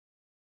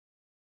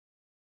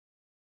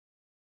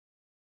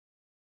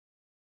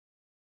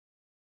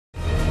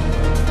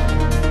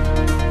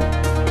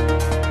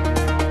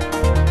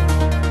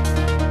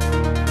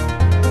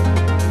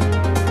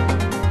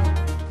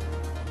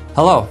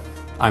Hello,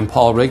 I'm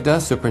Paul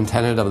Rigda,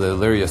 superintendent of the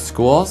Elyria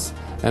Schools,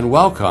 and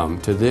welcome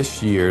to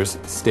this year's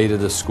State of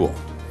the School.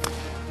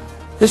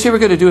 This year we're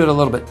going to do it a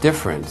little bit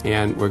different,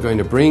 and we're going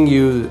to bring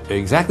you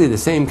exactly the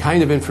same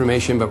kind of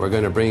information, but we're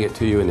going to bring it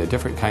to you in a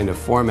different kind of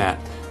format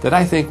that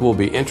I think will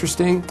be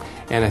interesting,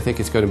 and I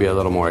think it's going to be a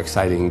little more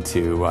exciting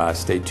to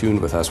stay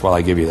tuned with us while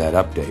I give you that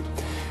update.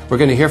 We're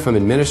going to hear from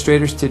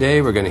administrators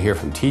today, we're going to hear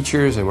from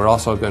teachers, and we're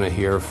also going to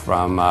hear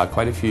from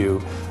quite a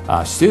few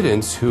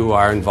students who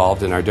are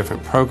involved in our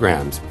different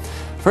programs.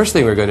 First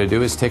thing we're going to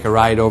do is take a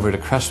ride over to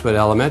Crestwood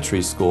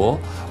Elementary School,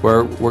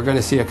 where we're going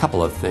to see a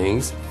couple of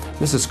things.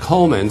 Mrs.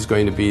 Coleman's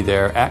going to be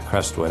there at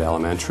Crestwood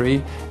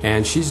Elementary,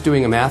 and she's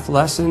doing a math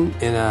lesson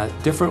in a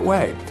different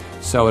way.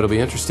 So it'll be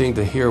interesting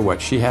to hear what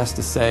she has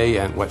to say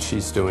and what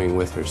she's doing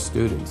with her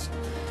students.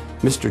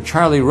 Mr.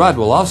 Charlie Rudd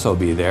will also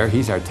be there.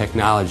 He's our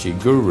technology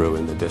guru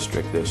in the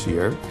district this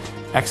year.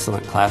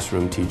 Excellent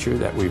classroom teacher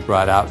that we've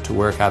brought out to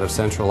work out of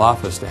central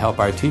office to help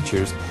our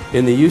teachers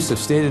in the use of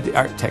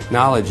state-of-the-art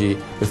technology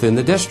within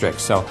the district.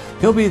 So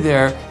he'll be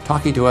there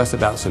talking to us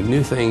about some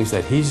new things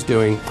that he's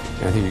doing,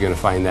 and I think you're going to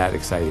find that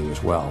exciting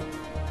as well.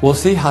 We'll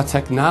see how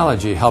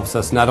technology helps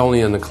us not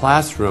only in the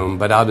classroom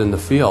but out in the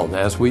field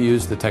as we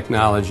use the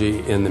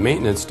technology in the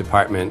maintenance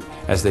department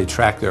as they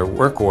track their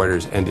work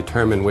orders and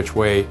determine which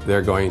way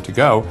they're going to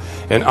go.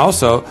 And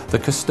also the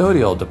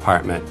custodial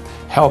department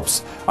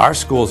helps our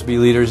schools be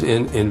leaders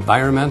in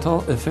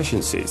environmental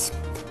efficiencies.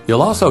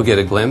 You'll also get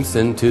a glimpse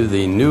into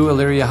the new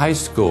Elyria High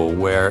School,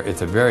 where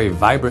it's a very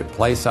vibrant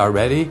place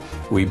already.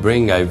 We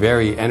bring a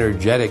very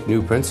energetic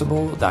new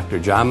principal, Dr.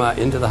 Jama,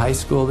 into the high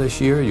school this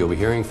year. You'll be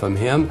hearing from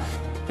him.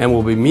 And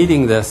we'll be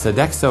meeting the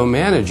Sodexo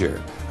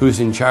manager,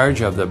 who's in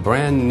charge of the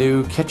brand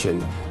new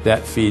kitchen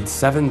that feeds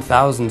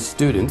 7,000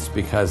 students,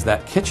 because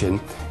that kitchen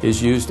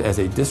is used as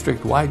a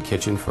district-wide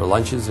kitchen for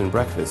lunches and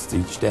breakfasts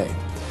each day.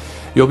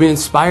 You'll be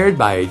inspired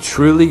by a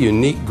truly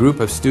unique group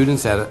of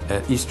students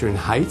at Eastern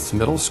Heights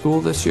Middle School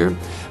this year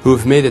who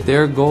have made it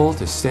their goal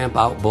to stamp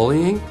out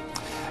bullying.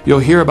 You'll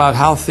hear about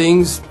how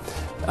things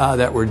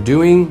that we're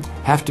doing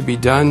have to be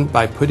done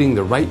by putting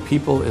the right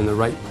people in the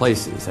right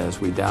places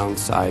as we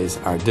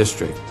downsize our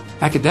district.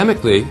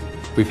 Academically,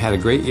 we've had a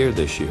great year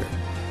this year.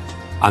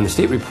 On the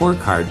state report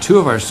card, 2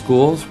 of our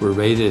schools were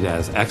rated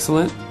as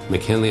excellent.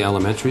 McKinley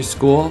Elementary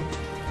School,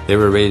 they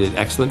were rated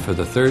excellent for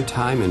the 3rd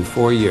time in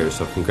 4 years,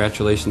 so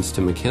congratulations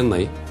to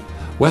McKinley.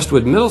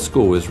 Westwood Middle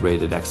School was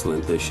rated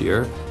excellent this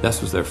year.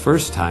 This was their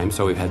first time,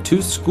 so we've had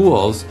 2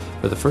 schools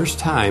for the first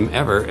time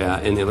ever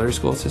in the Elyria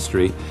Schools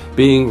history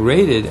being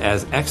rated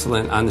as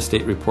excellent on the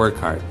state report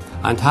card.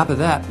 On top of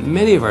that,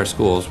 many of our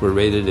schools were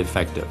rated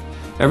effective.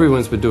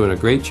 Everyone's been doing a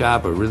great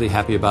job. We're really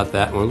happy about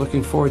that, and we're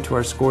looking forward to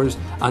our scores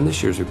on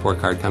this year's report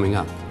card coming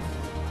up.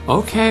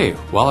 Okay,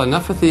 well,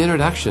 enough with the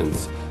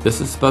introductions. This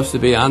is supposed to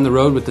be On the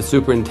Road with the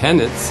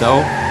superintendent, so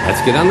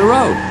let's get on the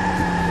road.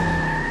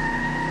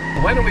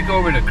 Why don't we go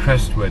over to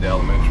Crestwood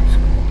Elementary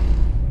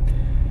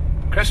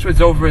School?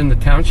 Crestwood's over in the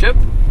township,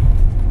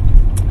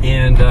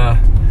 and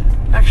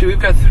actually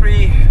we've got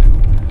 3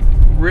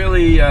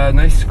 really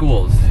nice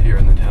schools here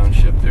in the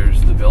township.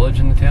 There's the village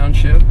in the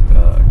township,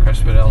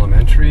 Crestwood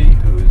Elementary,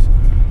 whose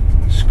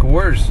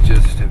scores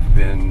just have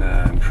been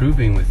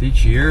improving with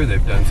each year.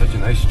 They've done such a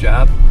nice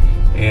job.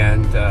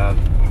 And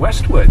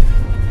Westwood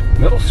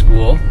Middle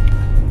School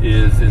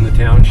is in the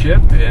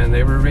township, and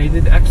they were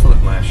rated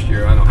excellent last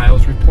year on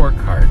Ohio's report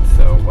card.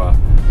 So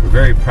we're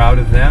very proud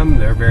of them.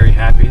 They're very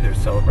happy. They're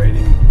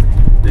celebrating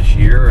this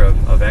year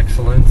of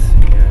excellence,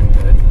 and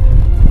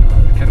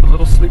kind of a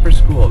little sleeper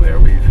school there.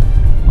 We've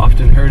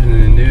often heard in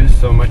the news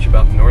so much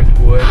about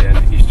Northwood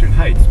and Eastern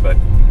Heights, but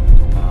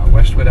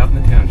Westwood out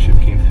in the township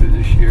came through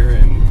this year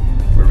and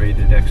were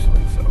rated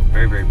excellent. So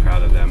very, very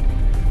proud of them.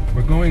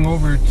 We're going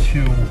over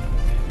to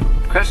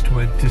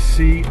Crestwood to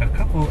see a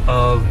couple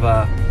of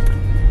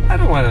I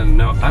don't want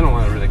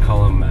to really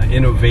call them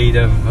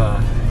innovative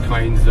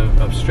kinds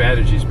of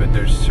strategies, but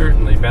there's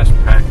certainly best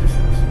practices.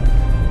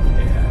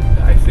 And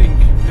I think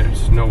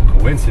there's no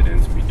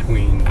coincidence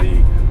between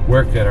the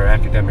work that our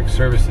academic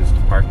services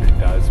department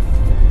does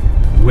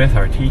with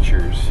our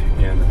teachers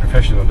and the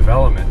professional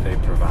development they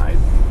provide.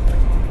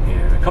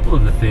 And a couple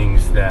of the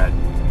things that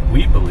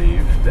we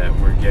believe that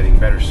we're getting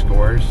better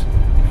scores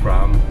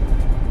from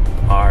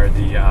are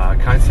the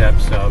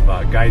concepts of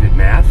guided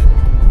math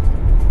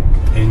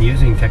and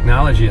using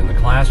technology in the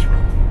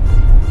classroom.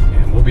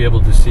 And we'll be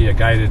able to see a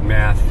guided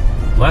math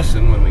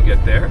lesson when we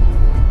get there.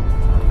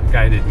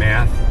 Guided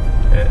math,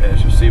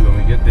 as you'll see when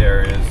we get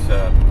there, is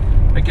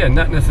again,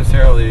 not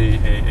necessarily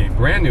a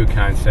brand new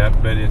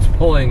concept, but it's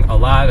pulling a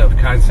lot of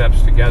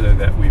concepts together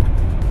that we've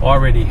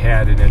already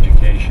had in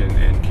education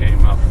and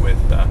came up with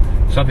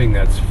something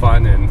that's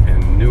fun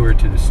and newer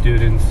to the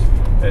students.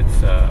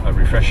 It's a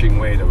refreshing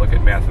way to look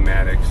at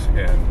mathematics,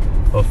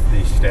 and both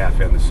the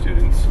staff and the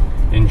students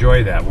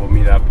enjoy that. We'll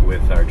meet up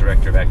with our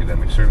Director of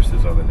Academic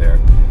Services over there,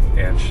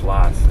 Ann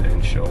Schloss,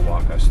 and she'll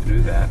walk us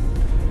through that.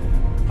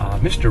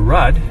 Mr.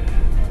 Rudd,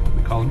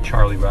 we call him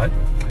Charlie Rudd,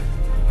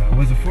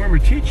 was a former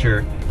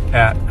teacher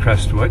at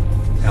Crestwood,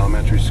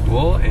 Elementary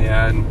School,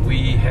 and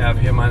we have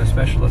him on a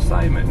special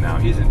assignment now.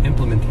 He's an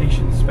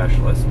implementation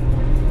specialist,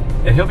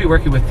 and he'll be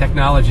working with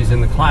technologies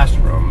in the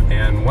classroom.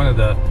 And one of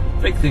the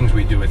big things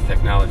we do with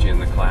technology in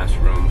the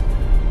classroom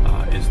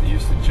is the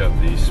usage of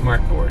the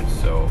smart boards.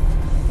 So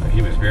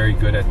he was very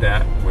good at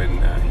that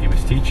when he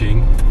was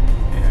teaching,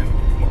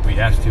 and what we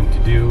asked him to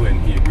do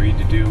and he agreed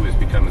to do is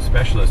become a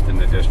specialist in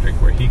the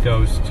district, where he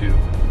goes to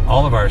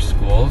all of our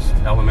schools,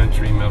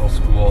 elementary, middle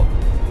school,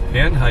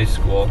 and high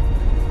school,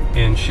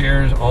 and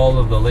shares all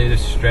of the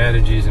latest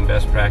strategies and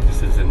best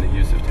practices in the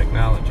use of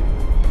technology.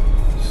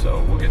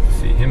 So we'll get to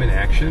see him in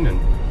action, and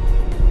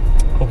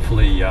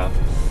hopefully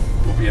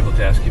we'll be able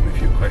to ask him a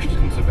few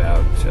questions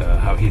about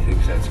how he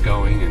thinks that's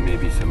going, and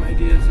maybe some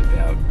ideas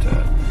about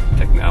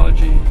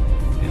technology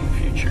in the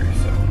future.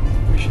 So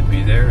we should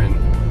be there in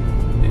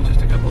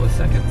just a couple of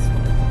seconds.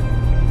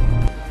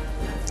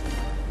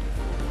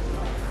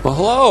 Well,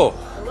 hello.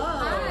 Hello.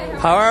 Hi.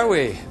 How are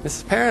we?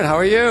 Mrs. Parent, how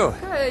are you?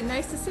 Good.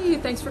 Nice to see you.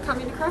 Thanks for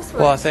coming to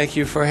Crestwood. Well, thank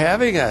you for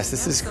having us.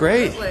 This is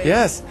great.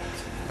 Yes.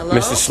 Hello.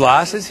 Mr.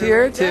 Schloss is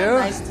here, too.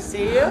 Nice to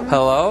see you.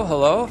 Hello,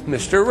 hello.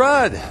 Mr.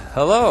 Rudd,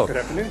 hello. Good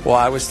afternoon. Well,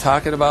 I was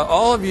talking about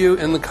all of you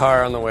in the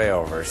car on the way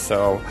over,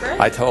 so Great.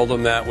 I told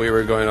him that we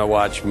were going to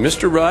watch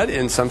Mr. Rudd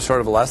in some sort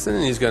of lesson,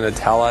 and he's going to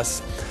tell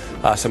us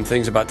some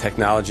things about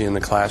technology in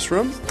the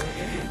classroom.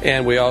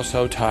 And we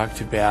also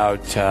talked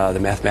about the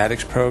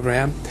mathematics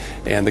program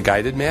and the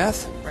guided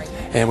math. Right.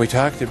 And we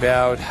talked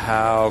about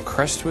how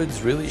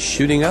Crestwood's really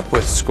shooting up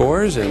with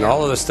scores, and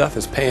all of the stuff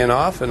is paying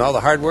off, and all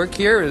the hard work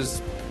here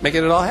is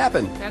making it all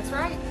happen. That's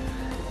right.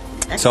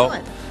 Excellent. So,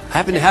 I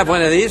happen to have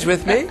one of these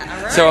with me,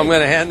 right. so I'm going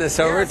to hand this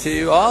over Yes. to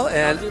you all. I'll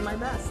And do my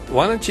best.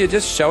 why don't you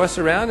just show us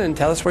around and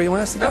tell us where you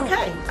want us to go?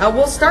 Okay.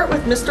 We'll start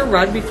with Mr.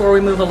 Rudd before we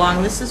move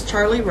along. This is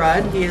Charlie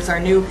Rudd. He is our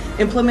new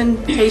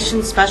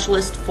implementation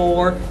specialist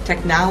for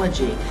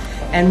technology.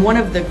 And one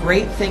of the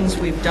great things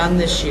we've done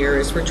this year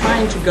is we're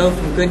trying to go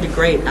from good to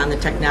great on the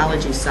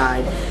technology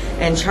side.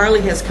 And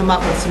Charlie has come up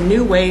with some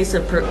new ways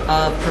of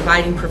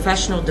providing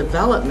professional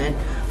development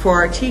for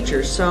our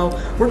teachers. So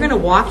we're going to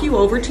walk you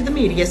over to the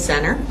Media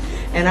Center,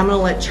 and I'm going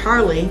to let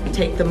Charlie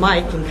take the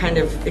mic and kind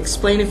of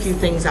explain a few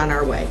things on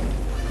our way.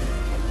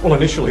 Well,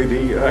 initially,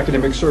 the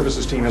academic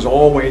services team has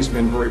always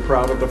been very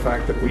proud of the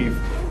fact that we've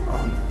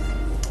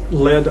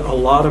led a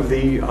lot of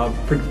the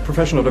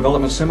professional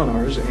development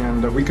seminars,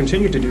 and we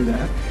continue to do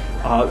that.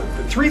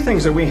 Three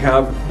things that we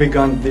have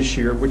begun this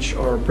year, which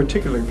are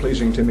particularly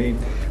pleasing to me.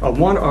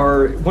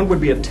 One would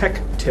be a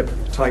tech tip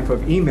type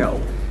of email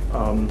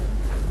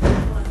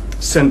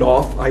send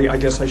off, I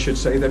guess I should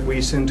say, that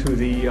we send to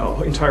the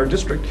entire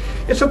district.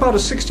 It's about a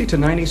 60 to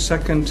 90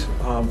 second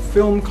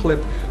film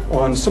clip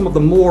on some of the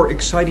more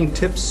exciting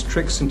tips,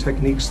 tricks, and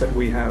techniques that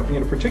we have,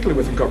 particularly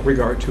with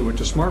regard to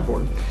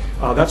Smartboard.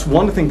 That's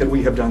one thing that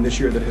we have done this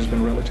year that has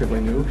been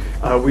relatively new.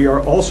 We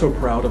are also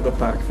proud of the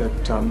fact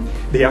that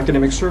the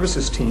academic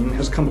services team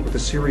has come up with a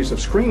series of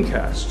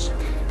screencasts.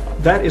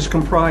 That is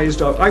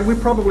comprised of, we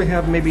probably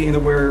have maybe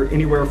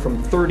anywhere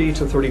from 30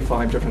 to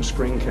 35 different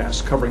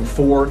screencasts covering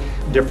 4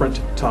 different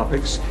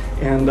topics.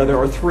 And there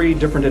are 3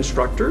 different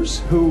instructors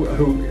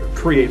who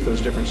create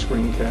those different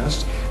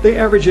screencasts. They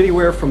average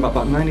anywhere from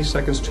about 90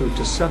 seconds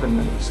to 7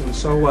 minutes. And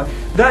so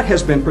that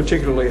has been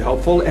particularly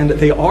helpful. And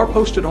they are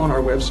posted on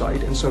our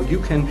website. And so you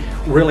can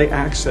really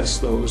access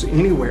those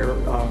anywhere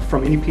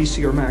from any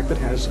PC or Mac that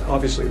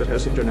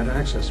has internet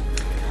access.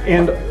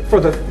 And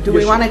for the Do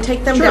we want to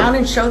take them down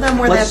and show them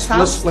where that's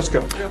housed? Let's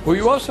go. Well,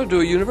 you also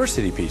do a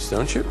university piece,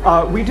 don't you?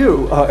 We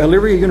do.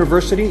 Elyria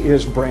University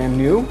is brand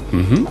new.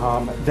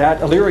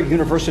 That Elyria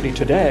University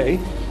today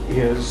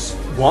is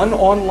one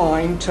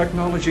online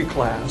technology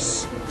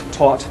class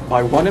taught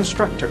by one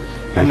instructor,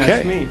 and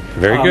that's me.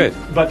 Very good.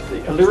 But the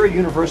Elyria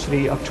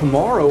University of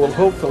tomorrow will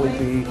hopefully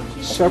be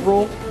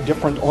several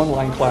different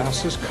online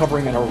classes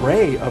covering an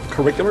array of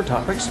curricular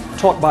topics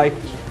taught by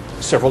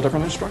several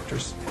different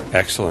instructors.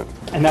 Excellent.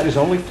 And that is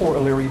only for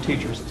Elyria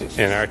teachers.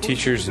 And our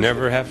teachers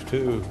never have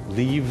to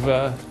leave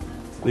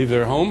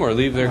their home or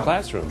leave their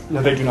classroom.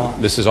 No, they do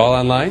not. This is all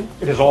online?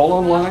 It is all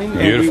online.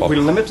 Beautiful. And we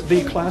limit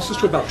the classes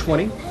to about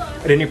 20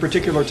 at any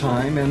particular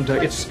time, and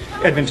it's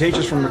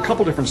advantageous from a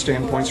couple different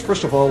standpoints.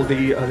 First of all,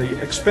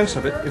 the expense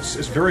of it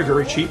is very,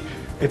 very cheap.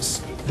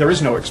 There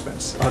is no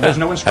expense. There's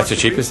no instructional That's the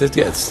cheapest it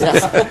gets.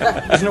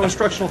 There's no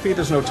instructional fee.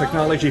 There's no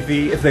technology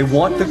fee. If they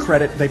want the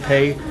credit, they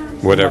pay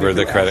Whatever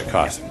the credit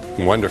costs.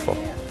 Wonderful.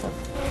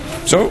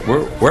 So,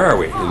 where are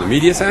we? In the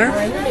Media Center?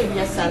 We're in the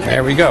Media Center.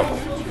 There we go.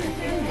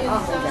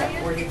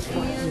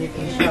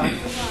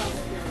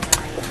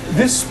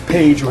 This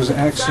page was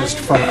accessed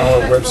from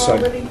our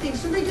website,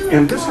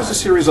 and this is a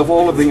series of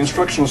all of the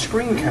instructional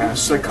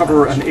screencasts that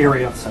cover an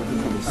area of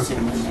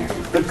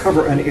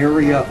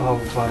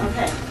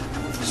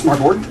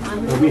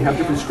Smartboard. We have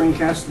different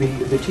screencasts.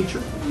 The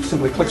teacher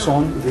simply clicks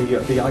on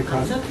the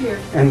icon,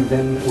 and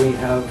then we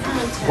have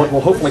what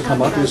will hopefully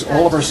come up is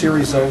all of our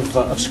series of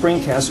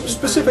screencasts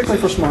specifically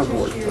for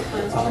Smartboard.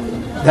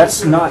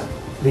 That's not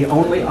the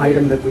only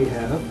item that we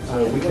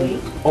have. We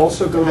can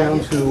also go down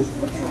to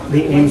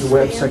the Ames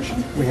Web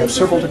section. We have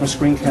several different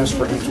screencasts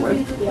for Ames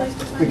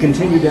Web. We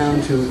continue down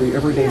to the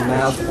Everyday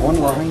Math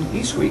Online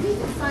eSuite.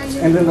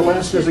 And then the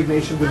last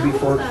designation would be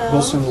for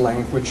Wilson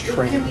Language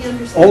Training.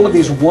 All of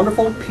these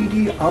wonderful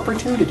PD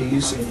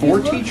opportunities for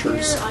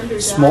teachers,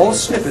 small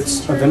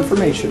snippets of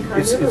information.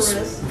 It's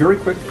very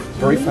quick,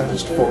 very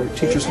fast for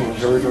teachers who are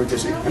very, very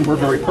busy. And we're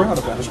very proud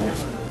of that as well.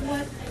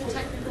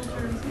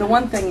 The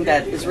one thing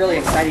that is really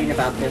exciting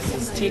about this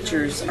is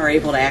teachers are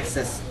able to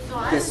access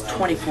this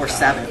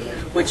 24/7,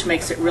 which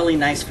makes it really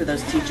nice for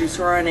those teachers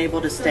who are unable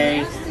to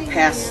stay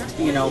past,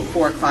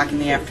 4 o'clock in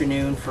the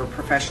afternoon for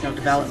professional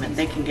development.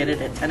 They can get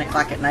it at 10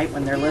 o'clock at night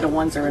when their little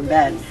ones are in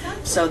bed.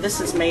 So this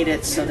has made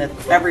it so that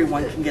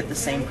everyone can get the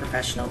same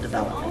professional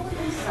development.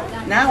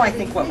 Now I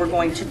think what we're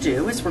going to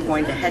do is we're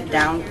going to head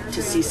down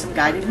to see some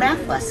guided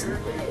math lesson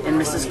in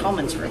Mrs.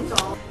 Coleman's room.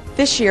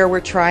 This year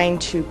we're trying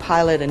to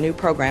pilot a new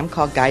program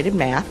called Guided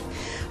Math.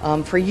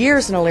 For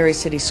years in Elyria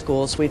City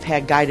Schools we've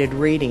had guided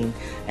reading,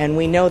 and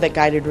we know that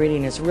guided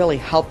reading has really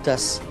helped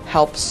us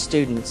help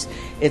students.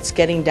 It's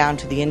getting down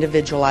to the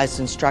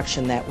individualized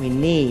instruction that we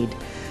need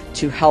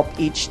to help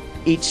each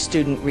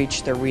student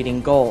reach their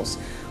reading goals.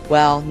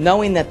 Well,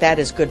 knowing that that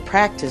is good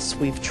practice,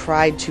 we've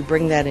tried to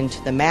bring that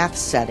into the math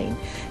setting,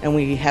 and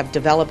we have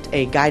developed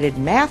a guided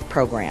math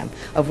program,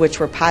 of which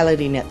we're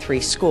piloting at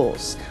 3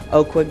 schools,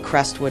 Oakwood,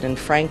 Crestwood, and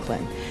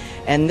Franklin.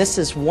 And this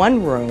is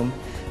one room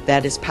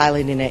that is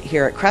piloting it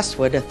here at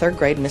Crestwood, a 3rd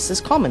grade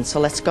Mrs. Coleman. So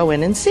let's go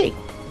in and see.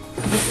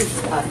 This is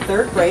a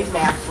 3rd grade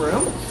math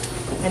room,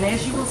 and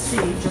as you will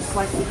see, just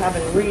like we have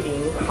in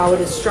reading, how it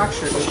is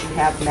structured is you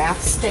have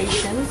math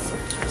stations,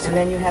 and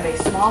then you have a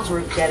small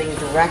group getting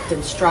direct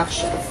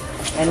instruction.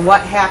 And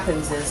what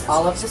happens is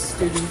all of the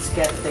students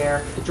get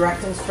their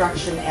direct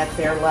instruction at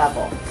their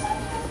level.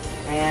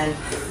 And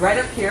right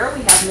up here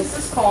we have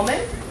Mrs. Coleman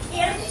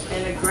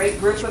and a great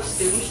group of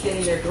students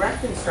getting their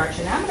direct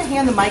instruction. I'm going to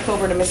hand the mic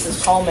over to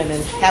Mrs. Coleman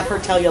and have her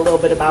tell you a little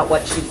bit about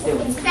what she's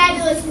doing.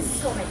 Fabulous,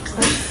 Mrs. Coleman.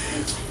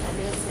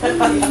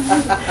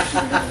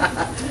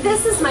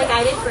 This is my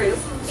guided group,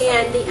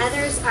 and the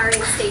others are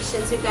in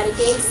stations. We've got a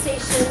game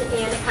station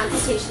and a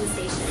computation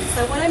station.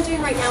 So what I'm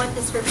doing right now with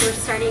this group, we're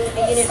starting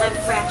a unit on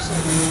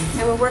fractions,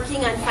 and we're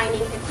working on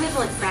finding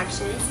equivalent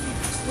fractions.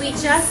 We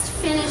just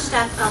finished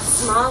up a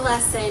small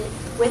lesson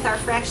with our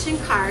fraction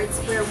cards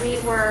where we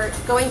were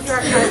going through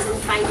our cards and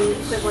finding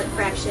equivalent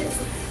fractions.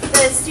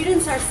 The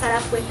students are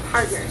set up with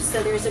partners,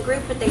 so there's a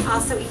group, but they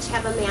also each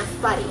have a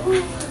math buddy.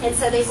 And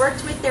so they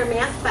worked with their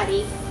math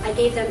buddy. I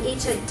gave them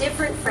each a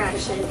different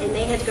fraction, and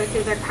they had to go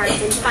through their cards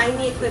and find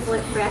the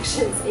equivalent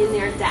fractions in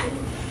their deck.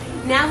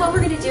 Now what we're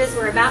going to do is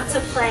we're about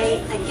to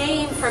play a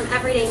game from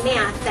Everyday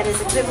Math that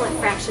is equivalent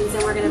fractions,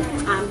 and we're going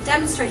to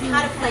demonstrate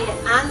how to play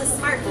it on the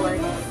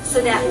smartboard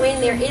so that when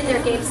they're in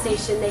their game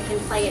station, they can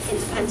play it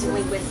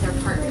independently with their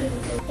partner.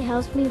 It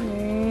helps me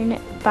learn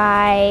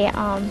by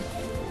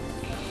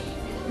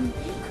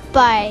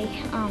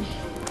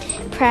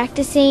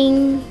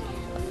practicing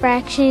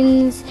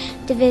fractions,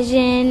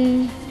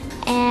 division,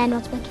 and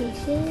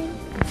multiplication.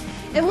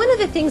 And one of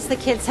the things the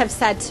kids have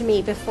said to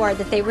me before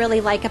that they really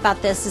like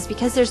about this is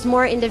because there's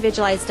more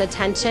individualized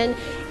attention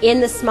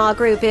in the small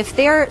group. If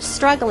they're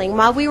struggling,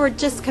 while we were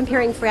just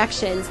comparing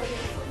fractions,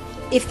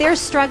 if they're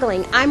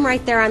struggling, I'm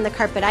right there on the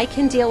carpet. I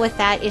can deal with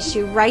that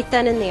issue right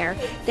then and there.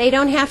 They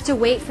don't have to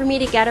wait for me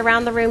to get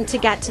around the room to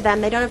get to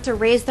them. They don't have to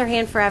raise their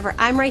hand forever.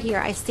 I'm right here.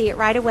 I see it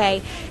right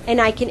away,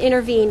 and I can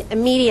intervene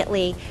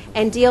immediately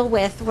and deal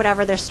with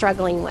whatever they're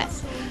struggling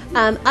with.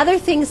 Other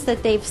things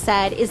that they've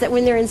said is that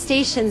when they're in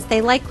stations,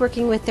 they like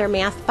working with their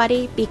math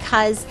buddy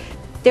because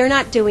they're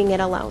not doing it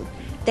alone.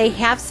 They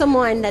have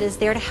someone that is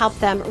there to help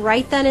them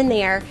right then and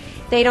there.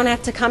 They don't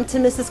have to come to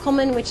Mrs.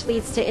 Coleman, which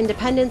leads to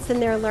independence in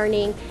their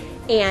learning,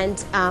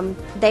 and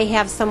they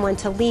have someone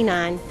to lean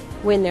on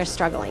when they're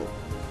struggling.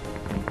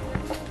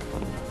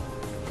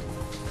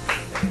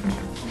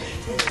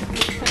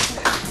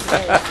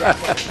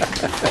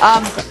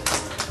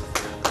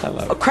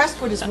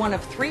 Crestwood is one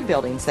of 3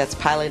 buildings that's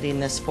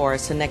piloting this for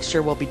us, and next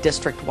year will be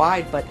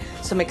district-wide. But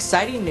some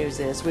exciting news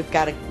is we've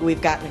gotten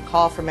a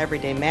call from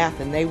Everyday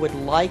Math, and they would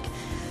like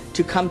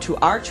to come to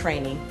our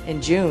training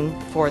in June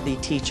for the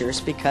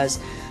teachers because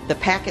the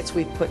packets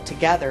we've put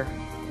together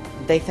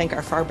they think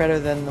are far better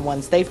than the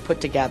ones they've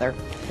put together.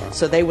 Wow.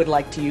 So they would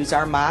like to use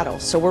our model.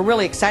 So we're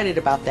really excited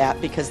about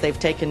that because they've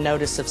taken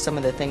notice of some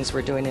of the things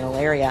we're doing in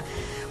Elyria,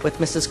 with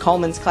Mrs.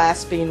 Coleman's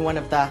class being one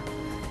of the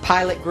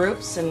pilot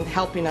groups and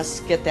helping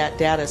us get that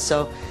data.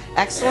 So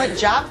excellent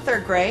job,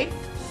 3rd grade.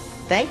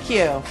 Thank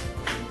you.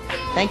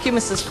 Thank you,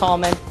 Mrs.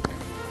 Coleman.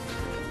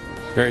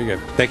 Very good.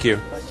 Thank you.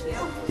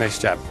 Nice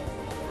job.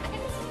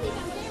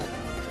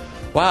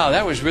 Wow,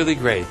 that was really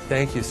great.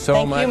 Thank you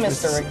so much. Thank you,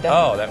 Mr.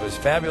 Rigda. Oh, that was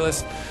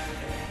fabulous.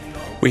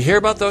 We hear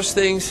about those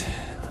things,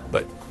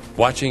 but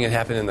watching it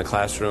happen in the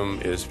classroom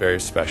is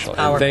very special.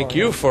 And thank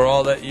you for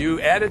all that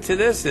you added to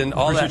this and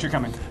all Appreciate you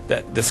coming.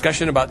 That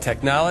discussion about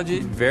technology.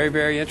 Very,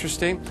 very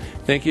interesting.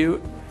 Thank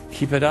you.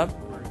 Keep it up.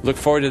 Look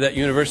forward to that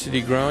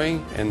university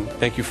growing, and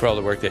thank you for all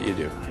the work that you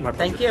do.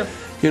 Thank you.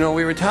 You know,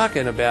 we were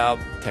talking about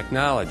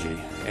technology,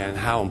 and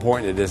how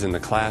important it is in the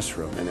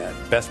classroom, and that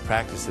best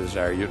practices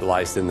are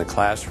utilized in the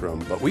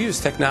classroom. But we use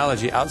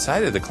technology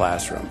outside of the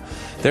classroom.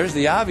 There's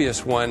the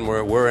obvious one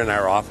where we're in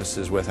our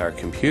offices with our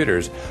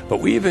computers, but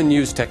we even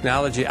use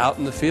technology out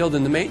in the field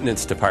in the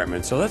maintenance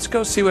department. So let's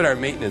go see what our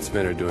maintenance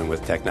men are doing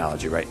with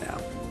technology right now.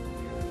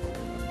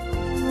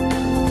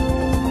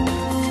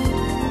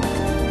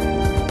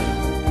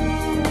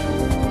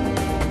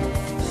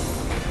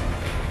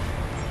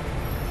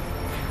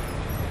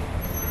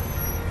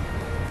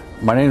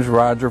 My name is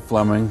Roger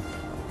Fleming.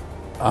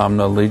 I'm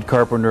the lead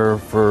carpenter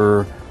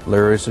for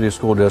Elyria City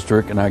School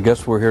District, and I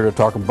guess we're here to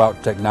talk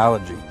about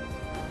technology.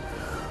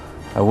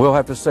 I will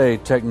have to say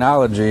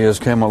technology has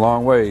come a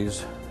long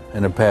ways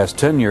in the past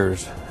 10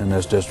 years in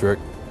this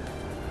district,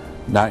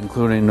 not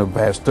including the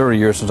past 30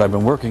 years since I've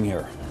been working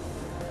here.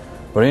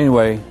 But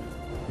anyway,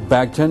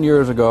 back 10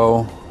 years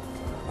ago,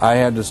 I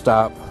had to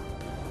stop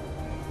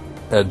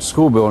at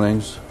school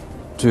buildings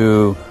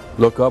to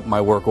look up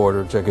my work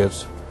order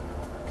tickets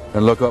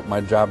and look up my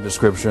job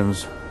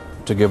descriptions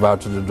to give out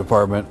to the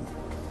department.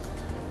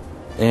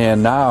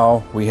 And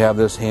now we have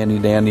this handy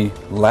dandy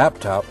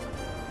laptop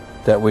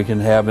that we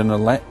can have in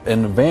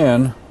the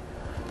van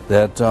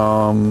that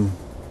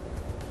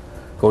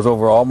goes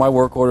over all my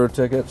work order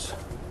tickets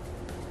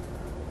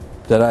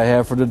that I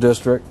have for the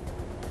district.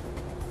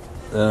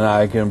 Then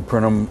I can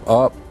print them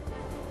up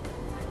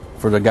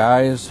for the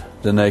guys,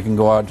 then they can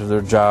go out to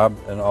their job,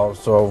 and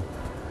also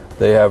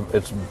they have,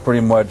 it's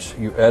pretty much,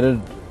 you edit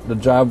the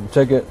job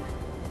ticket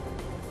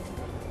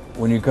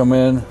when you come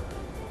in,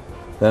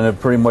 then it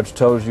pretty much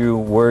tells you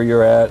where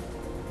you're at,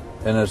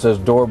 and it says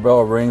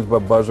doorbell rings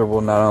but buzzer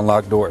will not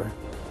unlock door.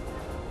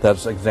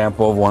 That's an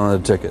example of one of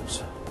the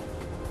tickets.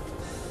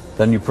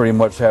 Then you pretty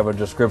much have a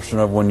description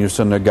of when you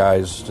send the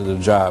guys to the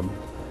job.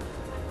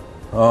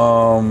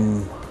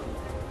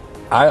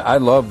 I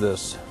love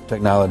this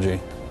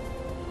technology.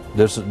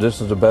 This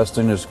is the best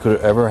thing that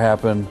could ever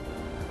happen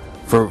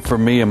for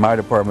me and my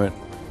department.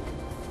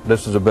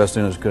 This is the best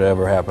thing that could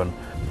ever happen.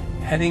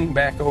 Heading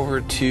back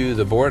over to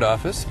the board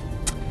office.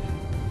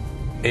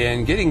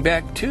 And getting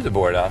back to the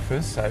board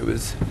office, I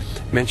was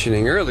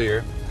mentioning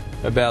earlier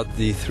about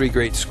the 3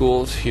 great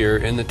schools here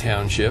in the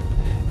township.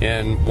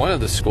 And one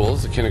of the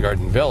schools, the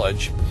Kindergarten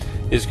Village,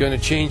 is going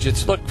to change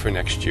its look for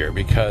next year,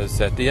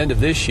 because at the end of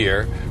this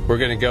year, we're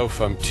going to go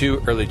from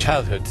 2 early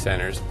childhood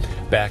centers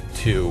back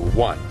to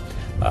 1.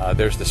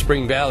 There's the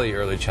Spring Valley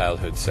Early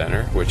Childhood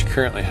Center, which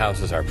currently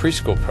houses our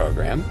preschool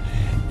program,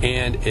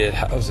 and it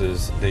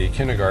houses the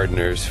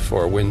kindergartners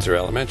for Windsor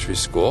Elementary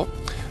School.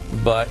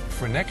 But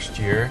for next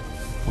year,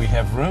 we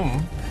have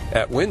room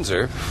at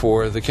Windsor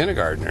for the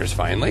kindergartners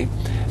finally.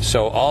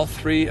 So all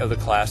 3 of the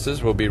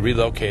classes will be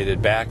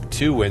relocated back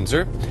to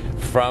Windsor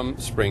from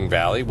Spring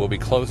Valley. We'll be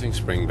closing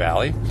Spring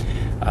Valley.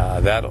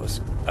 That'll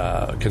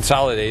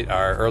consolidate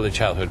our early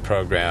childhood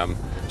program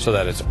so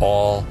that it's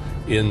all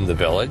in the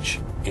village,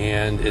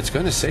 and it's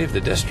going to save the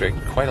district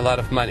quite a lot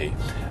of money.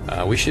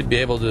 We should be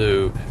able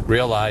to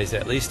realize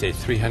at least a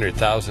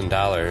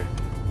 $300,000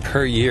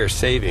 per year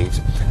savings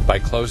by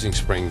closing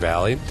Spring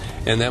Valley,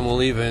 and then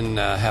we'll even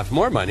have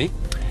more money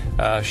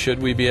should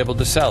we be able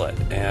to sell it.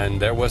 And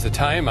there was a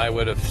time I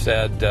would have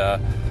said,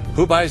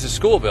 who buys a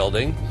school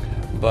building?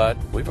 But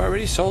we've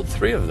already sold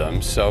 3 of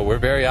them, so we're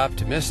very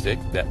optimistic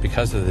that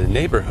because of the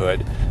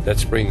neighborhood that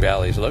Spring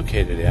Valley is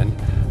located in,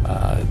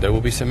 there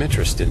will be some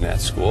interest in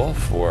that school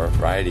for a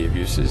variety of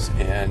uses,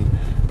 and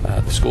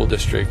the school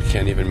district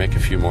can even make a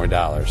few more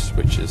dollars,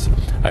 which is,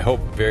 I hope,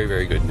 very,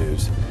 very good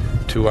news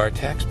to our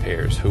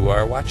taxpayers who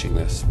are watching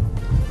this.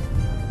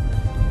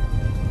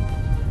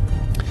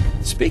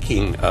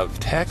 Speaking of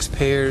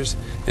taxpayers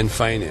and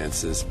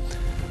finances,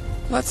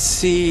 let's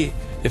see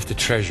if the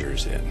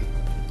treasurer's in.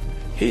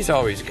 He's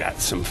always got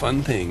some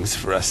fun things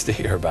for us to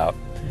hear about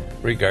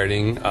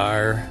regarding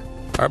our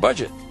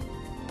budget.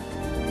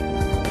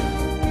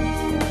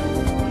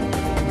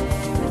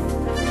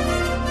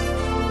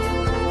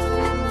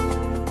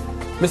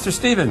 Mr.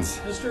 Stevens.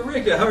 Mr.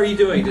 Rigda, how are you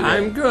doing today?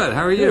 I'm good.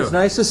 How are you? It's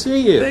nice to see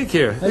you. Thank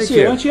you. Why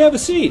don't you have a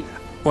seat?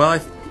 Well, I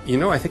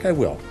think I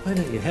will. Why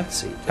don't you have a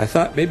seat? I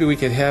thought maybe we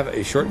could have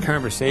a short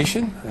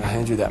conversation. I'll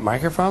hand you that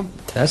microphone.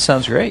 That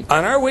sounds great.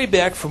 On our way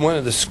back from one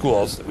of the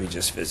schools that we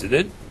just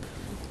visited,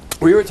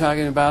 we were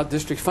talking about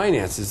district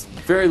finances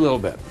very little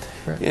bit.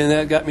 Right. And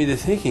that got me to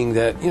thinking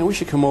that, we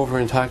should come over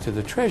and talk to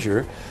the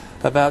treasurer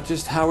about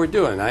just how we're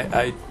doing.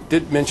 I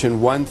did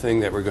mention one thing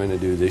that we're going to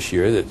do this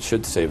year that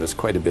should save us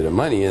quite a bit of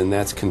money, and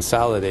that's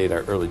consolidate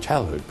our early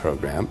childhood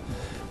program.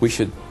 We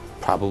should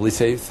probably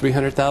save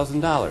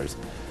 $300,000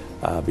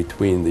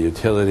 between the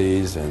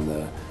utilities and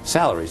the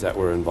salaries that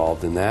were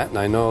involved in that. And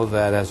I know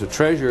that as a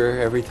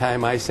treasurer, every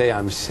time I say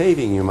I'm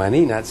saving you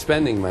money, not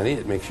spending money,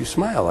 it makes you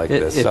smile like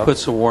this. It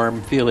puts a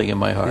warm feeling in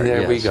my heart.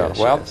 There we go. Yes,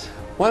 well, yes.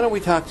 Why don't we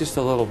talk just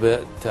a little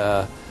bit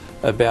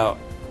about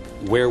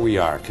where we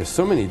are, because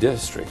so many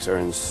districts are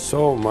in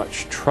so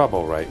much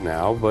trouble right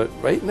now. But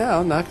right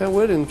now, knock on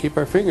wood and keep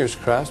our fingers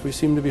crossed, we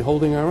seem to be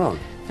holding our own.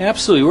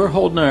 Absolutely, we're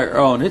holding our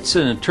own. It's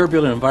a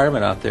turbulent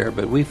environment out there,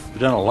 but we've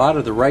done a lot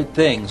of the right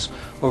things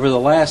over the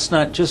last,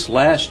 not just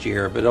last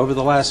year, but over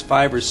the last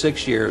 5 or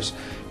 6 years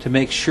to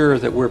make sure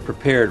that we're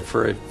prepared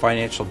for a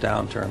financial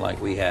downturn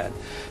like we had.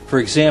 For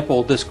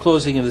example, this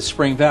closing of the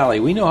Spring Valley,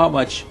 we know how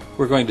much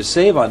we're going to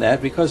save on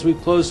that because we've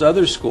closed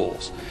other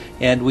schools.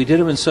 And we did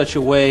them in such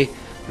a way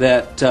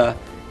that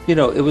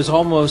it was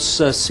almost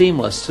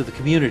seamless to the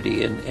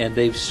community, and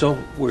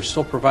we're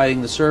still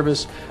providing the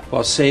service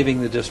while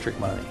saving the district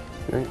money.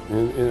 Right.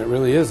 And it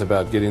really is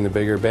about getting the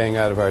bigger bang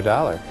out of our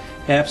dollar.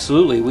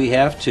 Absolutely, we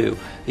have to.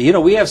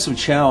 We have some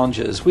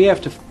challenges. We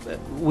have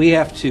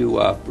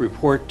to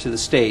report to the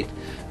state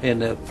in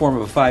the form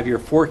of a 5-year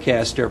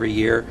forecast every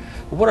year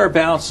what our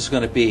balance is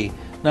going to be,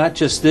 not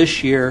just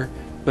this year,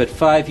 but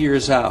 5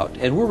 years out.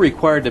 And we're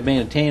required to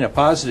maintain a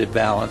positive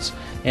balance,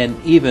 and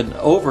even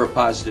over a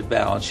positive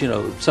balance,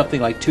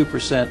 something like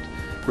 2%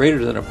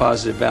 greater than a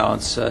positive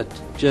balance,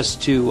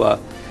 just to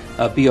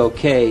be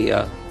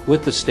okay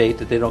with the state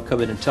that they don't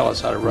come in and tell us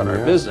how to run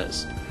our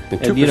business.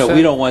 And we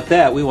don't want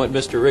that. We want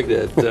Mr.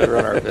 Rigda to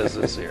run our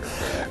business here.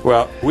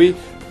 Well,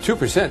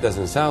 2%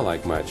 doesn't sound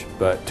like much,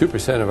 but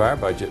 2% of our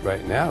budget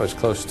right now is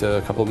close to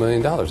a couple $1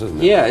 million, isn't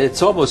it? Yeah,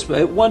 it's almost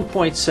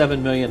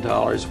 $1.7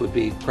 million would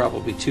be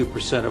probably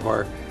 2% of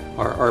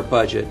our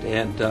budget,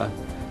 and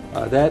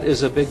that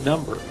is a big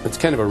number. It's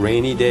kind of a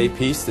rainy day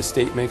piece the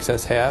state makes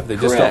us have. They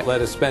just Correct. don't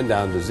let us spend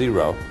down to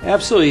zero.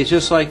 Absolutely. It's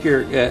just like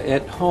you're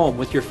at home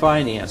with your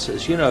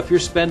finances. If you're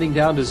spending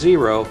down to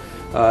zero,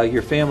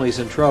 your family's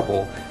in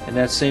trouble. And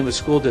that's same with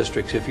school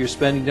districts. If you're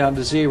spending down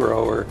to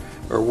zero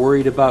or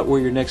worried about where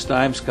your next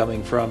dime's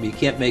coming from, you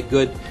can't make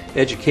good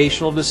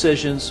educational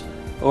decisions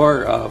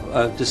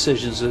or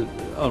decisions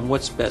on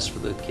what's best for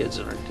the kids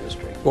in our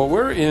district. Well,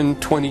 we're in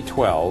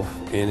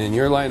 2012, and in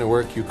your line of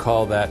work, you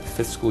call that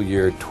fiscal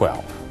year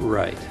 12.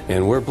 Right.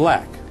 And we're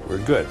black. We're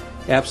good.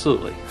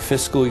 Absolutely.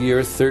 Fiscal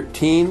year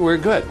 13, we're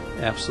good.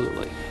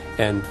 Absolutely.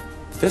 And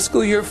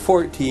fiscal year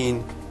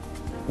 14,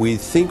 we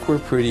think we're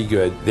pretty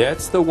good.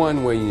 That's the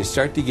one where you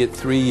start to get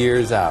 3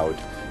 years out.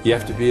 You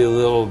have to be a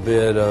little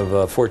bit of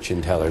a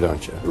fortune teller,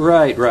 don't you?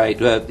 Right, right.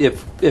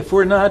 If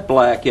we're not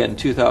black in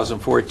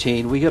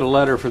 2014, we get a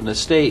letter from the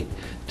state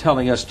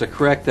telling us to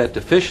correct that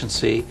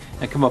deficiency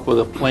and come up with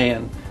a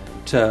plan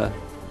to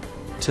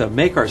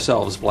make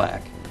ourselves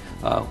black.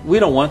 We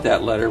don't want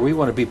that letter. We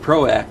want to be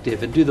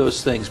proactive and do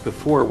those things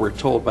before we're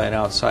told by an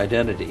outside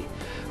entity.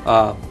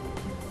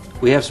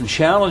 We have some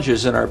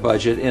challenges in our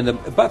budget, and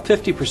about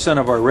 50%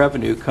 of our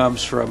revenue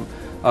comes from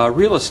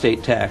real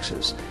estate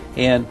taxes.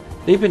 And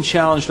they've been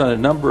challenged on a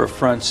number of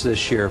fronts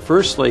this year.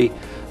 Firstly,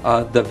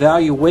 the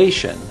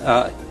valuation.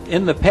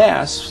 In the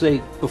past,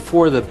 say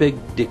before the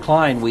big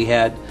decline we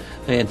had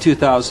in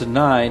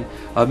 2009,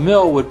 a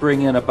mill would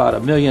bring in about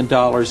 $1 million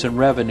in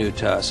revenue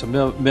to us,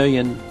 $1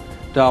 million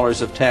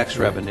of tax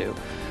revenue.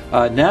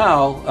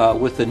 Now,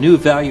 with the new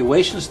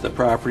valuations of the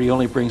property,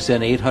 only brings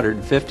in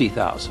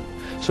 $850,000.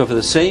 So for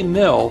the same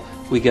mill,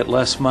 we get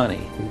less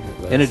money.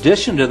 In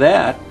addition to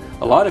that,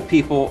 a lot of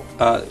people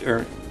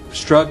are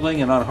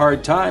struggling and on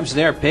hard times, and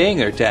they're paying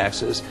their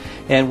taxes.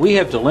 And we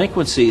have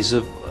delinquencies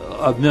of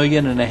 $1.5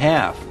 million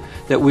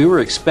that we were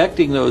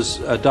expecting those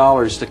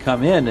dollars to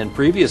come in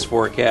previous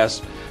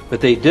forecasts, but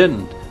they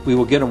didn't. We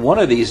will get them one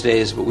of these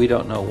days, but we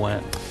don't know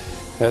when.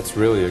 That's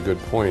really a good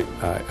point.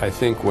 I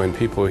think when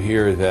people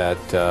hear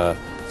that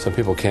some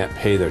people can't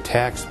pay their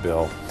tax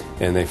bill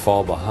and they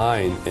fall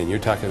behind, and you're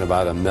talking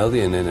about $1.5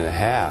 million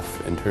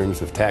in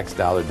terms of tax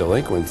dollar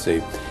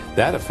delinquency,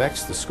 that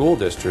affects the school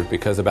district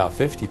because about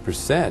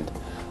 50%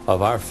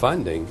 of our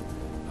funding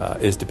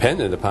is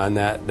dependent upon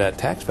that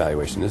tax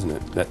valuation, isn't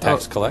it? That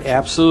tax collection.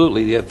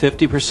 Absolutely. You have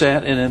 50%,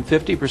 and then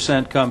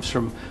 50% comes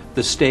from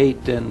the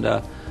state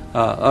and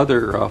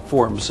other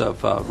forms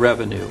of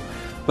revenue.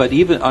 But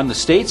even on the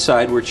state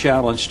side, we're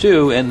challenged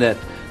too, in that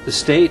the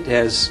state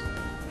has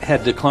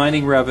had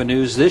declining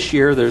revenues. This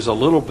year, there's a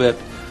little bit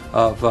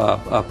of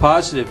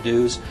positive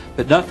news,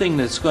 but nothing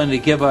that's going to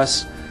give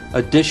us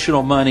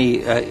additional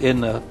money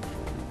in the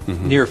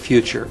near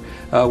future.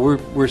 We're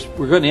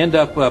going to end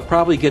up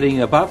probably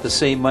getting about the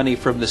same money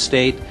from the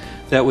state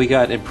that we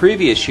got in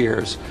previous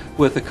years,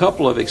 with a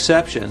couple of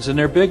exceptions, and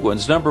they're big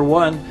ones. Number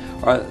one,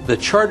 the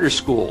charter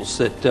schools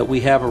that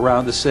we have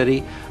around the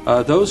city.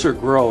 Those are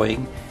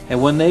growing,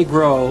 and when they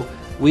grow,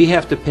 we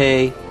have to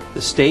pay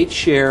the state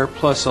share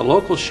plus a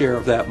local share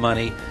of that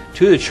money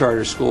to the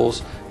charter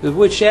schools,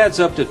 which adds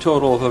up to a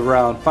total of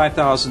around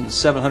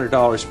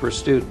 $5,700 per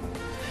student.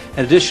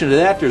 In addition to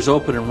that, there's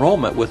open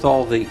enrollment with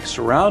all the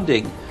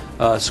surrounding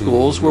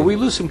schools, where we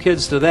lose some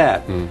kids to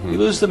that. We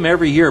lose them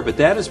every year, but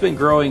that has been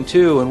growing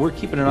too, and we're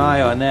keeping an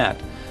eye on that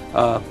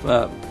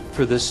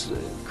for this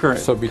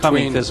current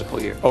coming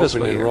fiscal year.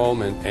 Open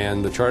enrollment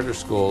and the charter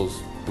schools,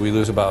 we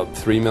lose about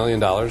 $3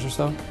 million or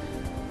so?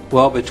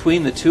 Well,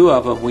 between the two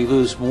of them, we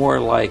lose more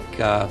like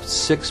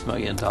 $6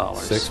 million.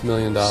 $6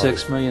 million.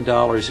 $6 million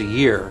a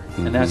year,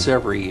 and that's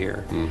every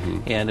year.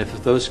 And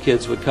if those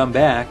kids would come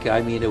back,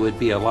 I mean, it would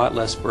be a lot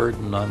less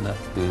burden on the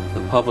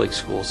public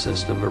school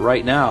system. But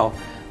right now,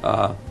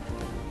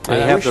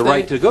 They have the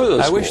right to go to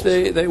those schools. I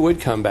wish they would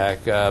come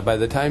back. By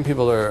the time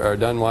people are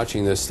done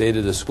watching the State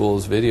of the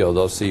Schools video,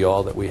 they'll see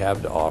all that we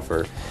have to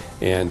offer.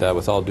 And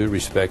with all due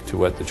respect to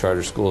what the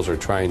charter schools are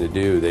trying to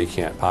do, they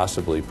can't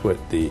possibly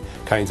put the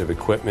kinds of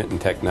equipment and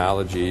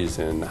technologies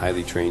and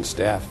highly trained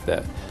staff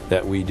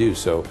that we do.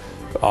 So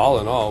all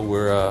in all,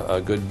 we're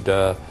a good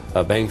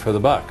bang for the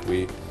buck.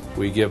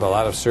 We give a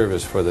lot of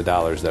service for the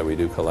dollars that we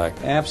do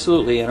collect.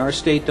 Absolutely, and our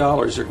state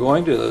dollars are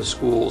going to those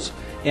schools.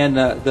 And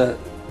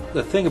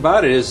the thing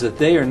about it is that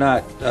they are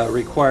not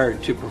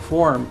required to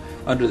perform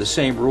under the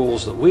same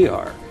rules that we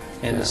are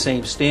and the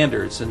same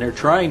standards, and they're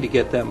trying to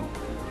get them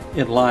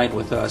in line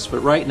with us. But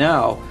right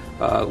now,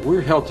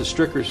 we're held to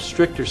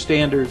stricter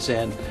standards,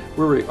 and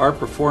our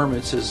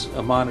performance is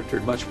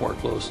monitored much more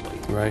closely.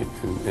 Right,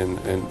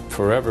 and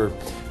forever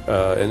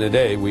in a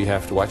day, we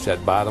have to watch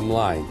that bottom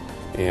line.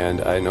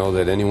 And I know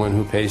that anyone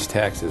who pays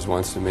taxes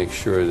wants to make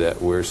sure that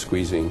we're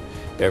squeezing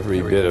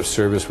every bit of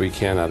service we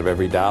can out of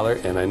every dollar,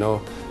 and I know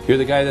you're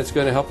the guy that's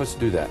going to help us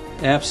do that.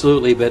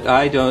 Absolutely, but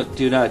I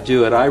do not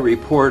do it. I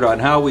report on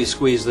how we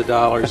squeeze the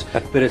dollars,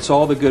 but it's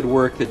all the good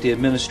work that the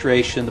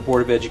administration, the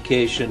Board of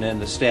Education, and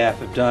the staff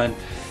have done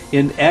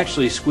in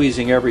actually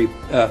squeezing every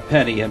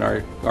penny in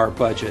our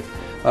budget.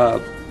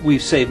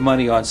 We've saved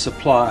money on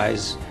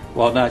supplies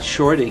while not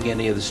shorting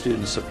any of the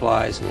student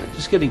supplies,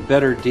 just getting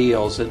better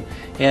deals and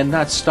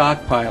not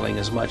stockpiling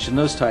as much and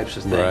those types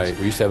of things. Right.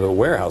 We used to have a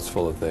warehouse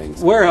full of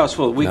things. Warehouse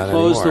full. We Not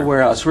closed anymore. the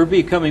warehouse. We're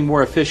becoming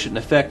more efficient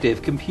and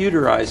effective,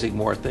 computerizing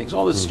more things.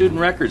 All the student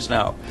records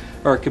now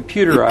are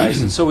computerized,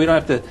 and so we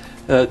don't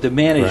have to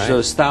manage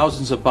those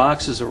thousands of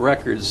boxes of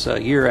records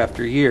year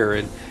after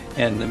year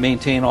and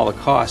maintain all the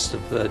cost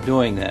of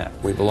doing that.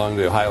 We belong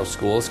to the Ohio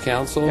Schools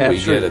Council. That's We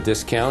get true. a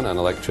discount on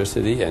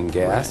electricity and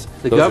gas.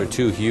 Right. Those are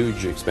two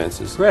huge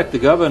expenses. Correct. The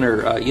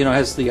governor,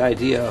 has the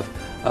idea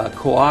of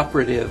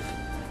cooperative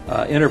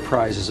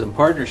enterprises and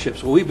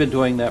partnerships. Well, we've been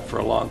doing that for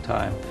a long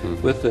time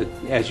with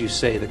as you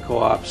say, the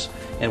co-ops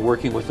and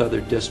working with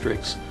other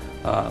districts.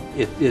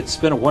 It's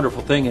been a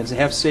wonderful thing and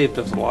have saved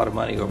us a lot of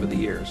money over the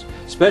years,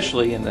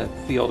 especially in the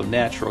field of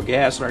natural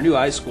gas. And our new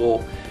high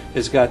school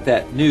has got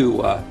that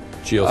new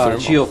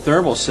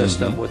geothermal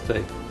system with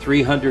the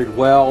 300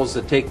 wells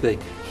that take the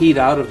heat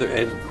out of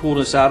and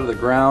coolness out of the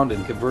ground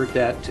and convert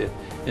that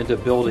into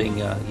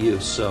building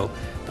use. So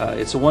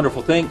it's a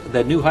wonderful thing.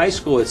 That new high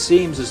school, it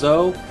seems as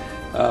though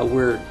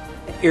we're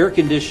air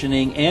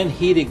conditioning and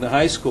heating the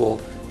high school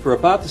for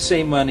about the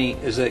same money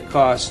as it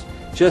costs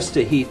just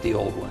to heat the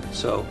old one.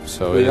 So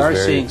we are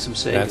seeing some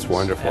savings. That's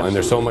wonderful. Absolutely. And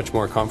they're so much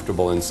more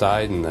comfortable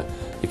inside, and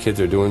the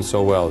kids are doing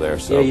so well there.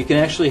 So yeah, you can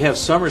actually have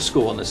summer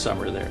school in the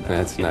summer there now.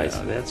 That's nice.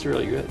 That's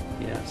really good,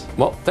 yes.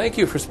 Well, thank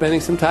you for spending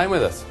some time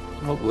with us.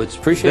 Well, it's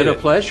Appreciate been it. a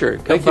pleasure.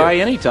 Come Thank you. by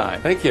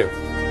anytime. Thank you.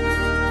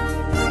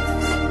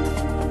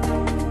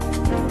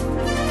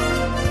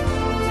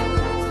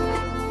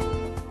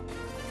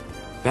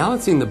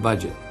 Balancing the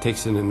budget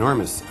takes an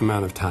enormous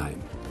amount of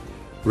time.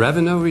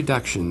 Revenue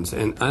reductions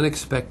and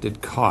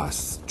unexpected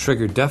costs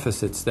trigger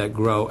deficits that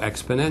grow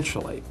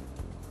exponentially.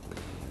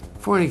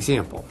 For an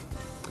example,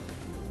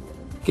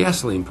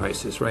 gasoline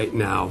prices right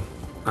now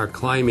are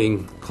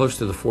climbing close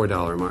to the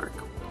 $4 mark.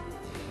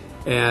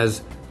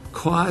 As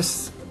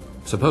costs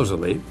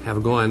supposedly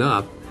have gone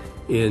up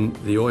in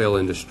the oil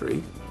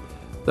industry,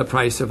 the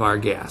price of our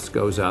gas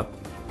goes up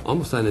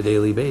almost on a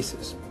daily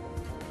basis.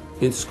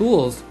 In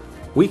schools,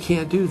 we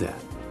can't do that.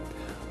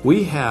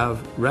 We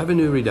have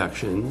revenue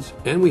reductions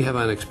and we have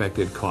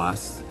unexpected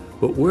costs,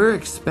 but we're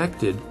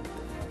expected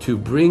to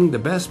bring the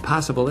best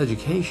possible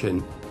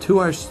education to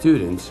our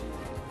students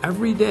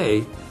every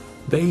day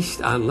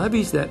based on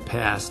levies that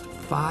passed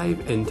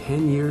 5 and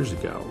 10 years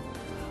ago,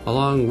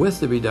 along with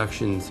the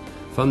reductions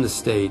from the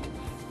state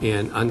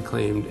and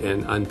unclaimed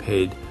and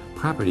unpaid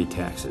property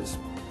taxes.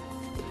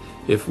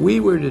 If we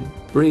were to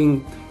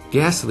bring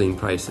gasoline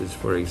prices,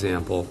 for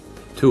example,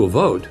 to a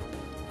vote,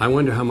 I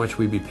wonder how much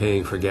we'd be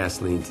paying for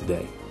gasoline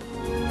today.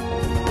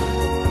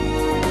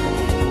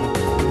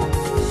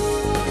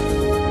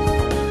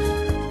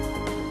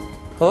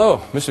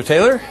 Hello, Mr.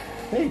 Taylor.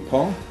 Hey,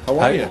 Paul. How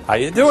are you? How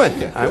you doing?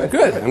 Yeah, I'm good,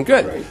 good. good, I'm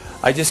good. great.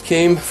 I just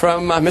came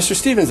from Mr.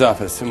 Stevens'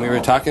 office, and we were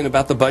talking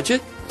about the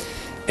budget.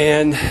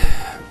 And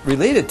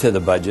related to the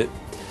budget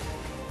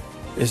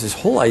is this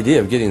whole idea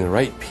of getting the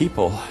right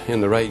people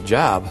in the right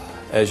job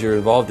as you're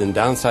involved in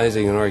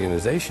downsizing an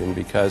organization,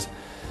 because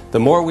the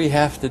more we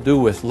have to do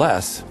with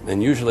less,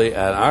 and usually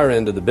at our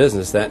end of the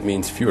business that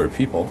means fewer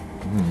people,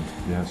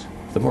 Yes.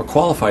 the more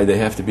qualified they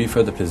have to be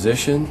for the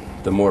position,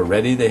 the more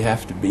ready they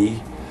have to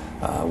be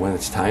when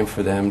it's time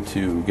for them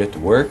to get to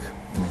work.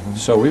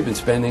 So we've been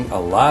spending a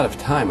lot of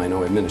time, I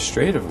know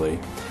administratively,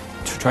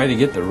 to try to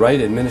get the right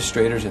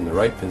administrators in the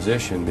right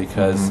position,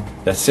 because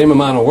that same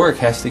amount of work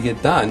has to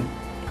get done,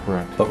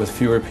 Correct. but with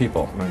fewer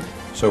people. Right.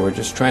 So we're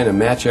just trying to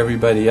match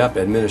everybody up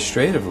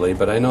administratively,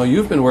 but I know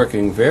you've been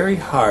working very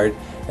hard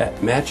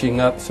at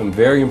matching up some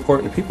very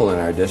important people in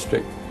our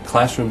district,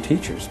 classroom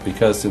teachers,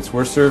 because since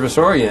we're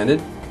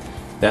service-oriented,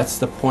 that's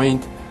the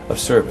point of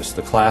service,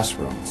 the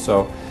classroom.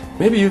 So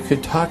maybe you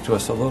could talk to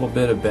us a little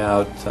bit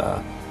about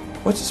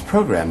What's this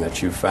program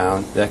that you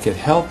found that could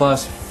help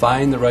us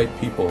find the right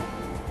people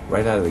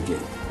right out of the gate?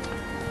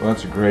 Well,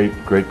 that's a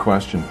great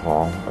question,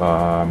 Paul.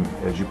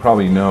 As you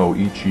probably know,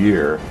 each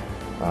year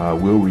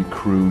we'll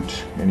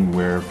recruit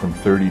anywhere from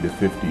 30 to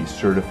 50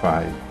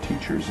 certified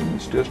teachers in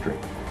this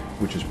district,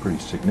 which is pretty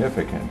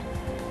significant.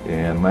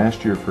 And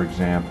last year, for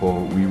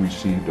example, we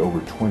received over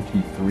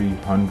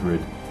 2,300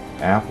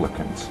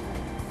 applicants.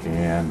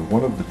 And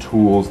one of the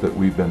tools that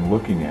we've been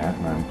looking at,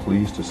 and I'm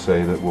pleased to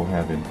say that we'll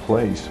have in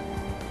place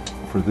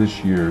for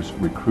this year's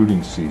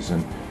recruiting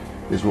season,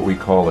 is what we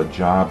call a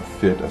job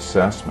fit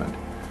assessment.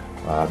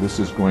 This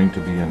is going to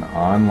be an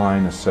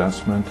online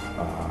assessment.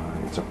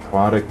 It's a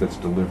product that's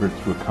delivered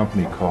through a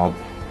company called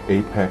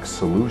Apex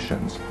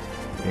Solutions,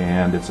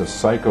 and it's a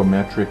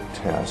psychometric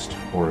test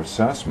or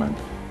assessment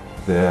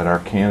that our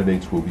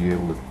candidates will be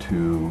able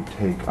to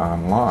take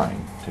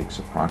online. It takes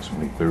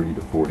approximately 30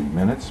 to 40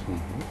 minutes.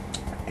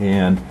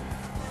 And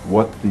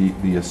what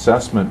the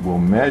assessment will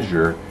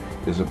measure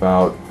is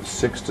about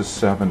 6 to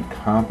 7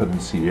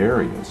 competency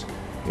areas.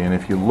 And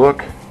if you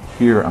look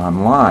here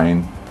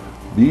online,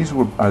 these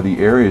are the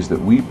areas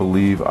that we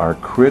believe are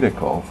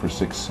critical for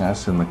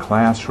success in the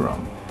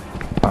classroom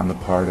on the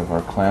part of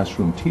our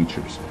classroom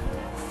teachers.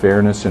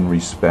 Fairness and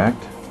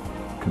respect,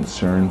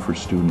 concern for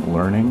student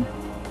learning,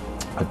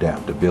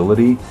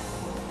 adaptability,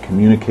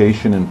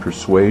 communication and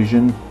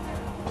persuasion,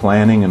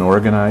 planning and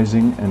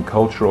organizing, and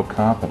cultural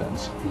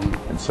competence.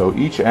 And so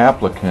each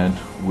applicant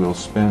will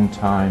spend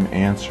time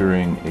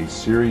answering a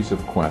series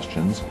of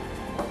questions.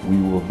 We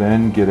will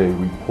then get a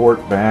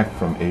report back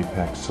from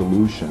Apex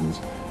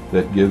Solutions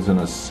that gives an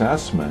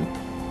assessment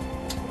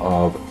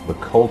of the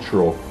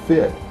cultural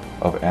fit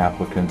of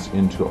applicants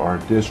into our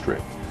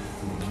district.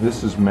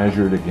 This is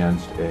measured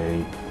against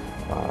a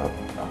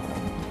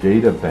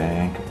data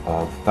bank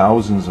of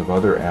thousands of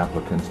other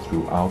applicants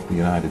throughout the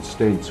United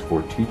States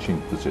for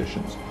teaching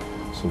positions.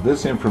 So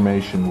this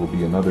information will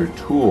be another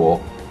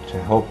tool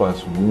to help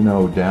us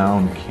winnow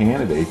down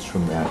candidates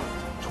from that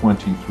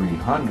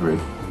 2,300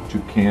 to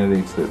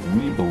candidates that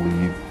we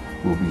believe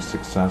will be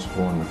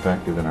successful and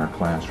effective in our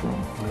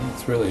classroom.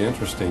 That's really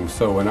interesting.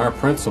 So when our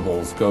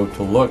principals go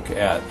to look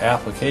at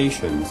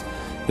applications,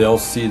 they'll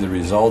see the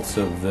results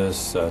of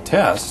this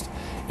test,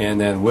 and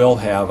then we'll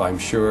have, I'm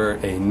sure,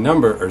 a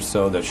number or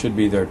so that should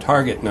be their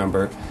target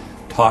number,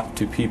 talk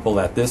to people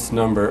at this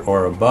number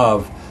or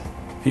above.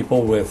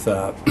 People with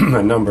a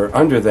number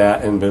under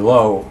that and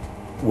below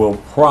will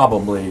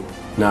probably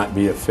not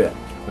be a fit.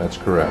 That's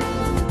correct.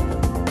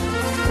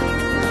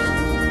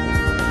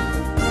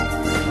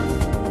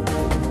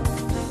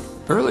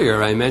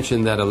 Earlier I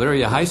mentioned that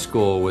Elyria High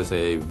School was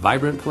a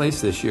vibrant place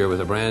this year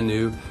with a brand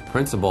new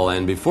principal,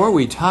 and before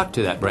we talk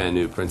to that brand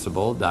new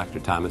principal,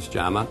 Dr. Thomas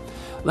Jama,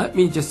 let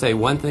me just say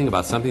one thing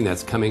about something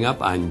that's coming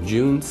up on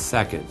June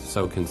 2nd.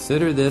 So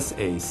consider this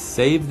a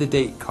save the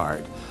date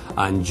card.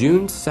 On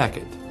June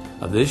 2nd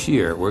of this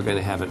year, we're going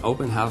to have an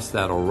open house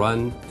that'll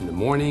run in the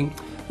morning,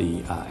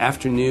 the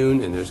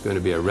afternoon, and there's going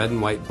to be a red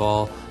and white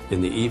ball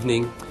in the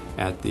evening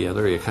at the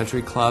Elyria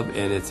Country Club,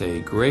 and it's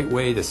a great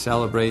way to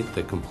celebrate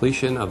the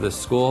completion of this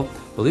school.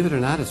 Believe it or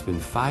not, it's been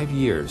 5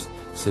 years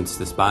since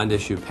this bond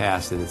issue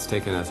passed, and it's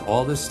taken us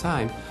all this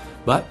time.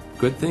 But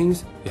good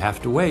things, you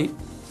have to wait.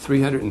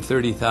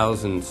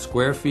 330,000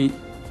 square feet,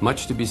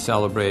 much to be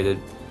celebrated.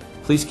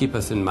 Please keep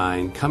us in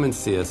mind. Come and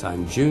see us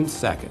on June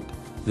 2nd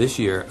this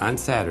year on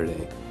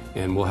Saturday,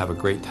 and we'll have a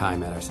great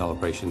time at our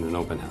celebration and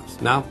open house.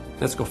 Now,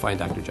 let's go find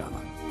Dr.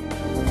 Jama.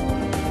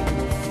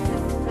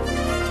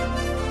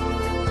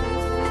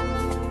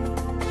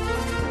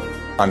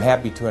 I'm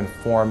happy to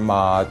inform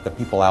the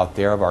people out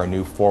there of our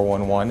new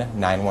 411,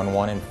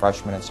 911, and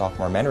freshman and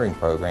sophomore mentoring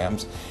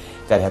programs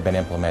that have been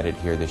implemented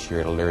here this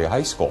year at Elyria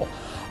High School.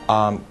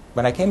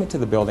 When I came into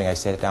the building, I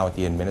sat down with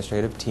the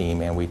administrative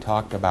team and we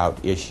talked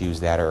about issues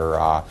that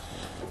are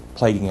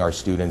plaguing our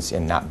students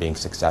in not being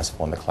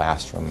successful in the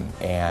classroom.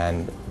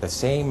 And the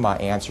same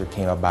answer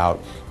came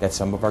about that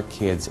some of our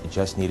kids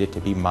just needed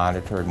to be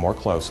monitored more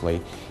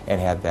closely and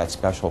have that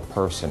special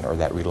person or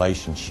that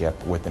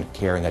relationship with a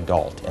caring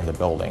adult in the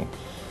building.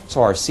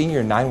 So our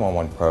senior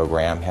 911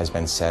 program has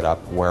been set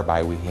up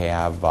whereby we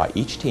have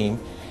each team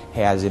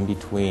has in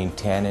between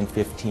 10 and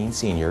 15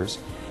 seniors.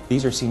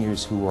 These are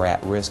seniors who are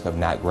at risk of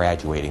not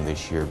graduating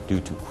this year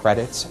due to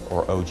credits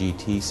or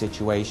OGT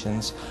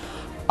situations.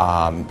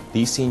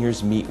 These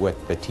seniors meet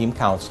with the team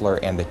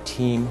counselor and the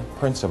team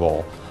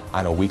principal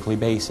on a weekly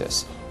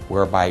basis,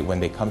 whereby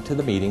when they come to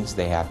the meetings,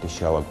 they have to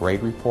show a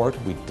grade report.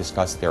 We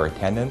discuss their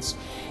attendance,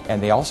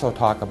 and they also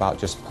talk about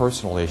just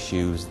personal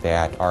issues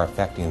that are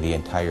affecting the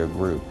entire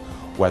group,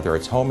 whether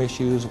it's home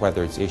issues,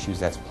 whether it's issues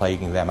that's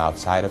plaguing them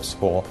outside of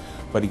school.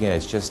 But again,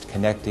 it's just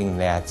connecting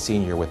that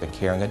senior with a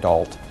caring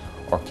adult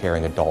or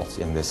caring adults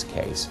in this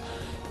case.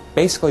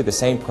 Basically, the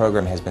same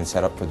program has been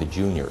set up for the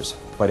juniors,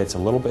 but it's a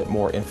little bit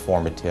more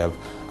informative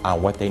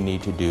on what they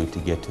need to do to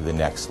get to the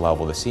next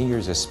level. The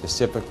seniors is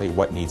specifically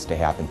what needs to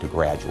happen to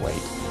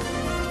graduate.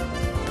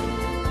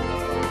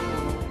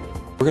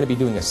 We're going to be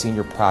doing a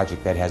senior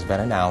project that has been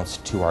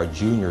announced to our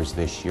juniors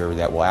this year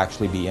that will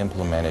actually be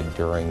implemented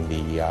during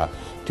the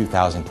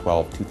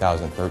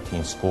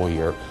 2012-2013 school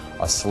year.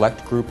 A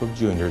select group of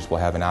juniors will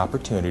have an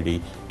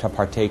opportunity to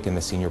partake in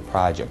the senior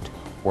project,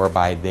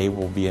 whereby they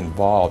will be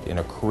involved in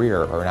a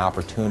career or an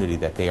opportunity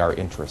that they are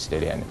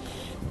interested in.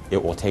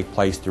 It will take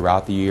place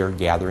throughout the year,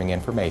 gathering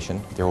information.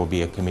 There will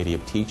be a committee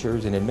of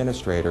teachers and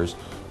administrators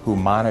who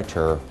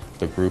monitor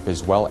the group,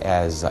 as well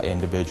as an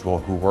individual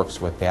who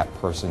works with that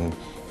person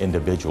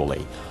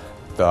individually.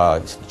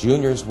 The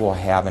juniors will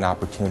have an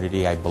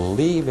opportunity, I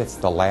believe it's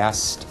the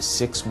last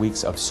 6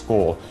 weeks of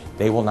school.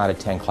 They will not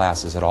attend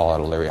classes at all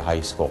at Elyria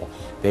High School.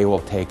 They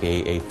will take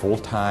a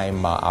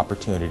full-time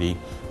opportunity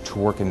to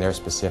work in their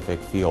specific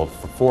field.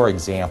 For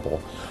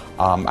example,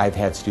 I've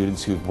had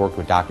students who've worked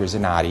with Dr.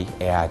 Zanotti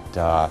at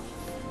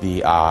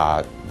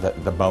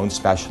the Bone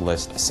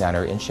Specialist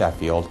Center in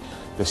Sheffield.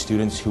 The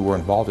students who were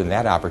involved in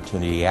that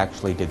opportunity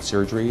actually did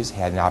surgeries,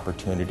 had an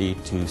opportunity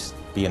to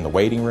be in the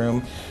waiting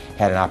room,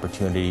 had an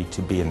opportunity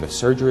to be in the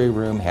surgery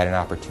room, had an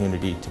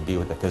opportunity to be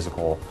with the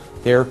physical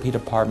therapy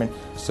department.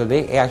 So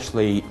they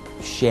actually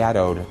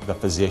shadowed the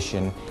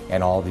physician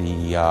and all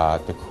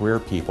the career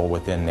people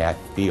within that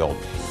field.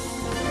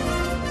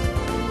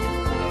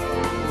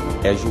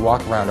 As you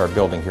walk around our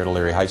building here at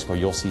Elyria High School,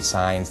 you'll see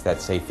signs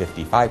that say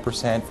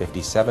 55%,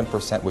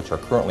 57%, which are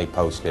currently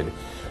posted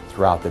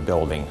throughout the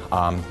building.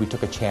 We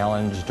took a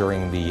challenge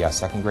during the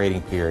second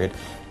grading period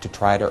to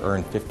try to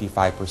earn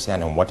 55%.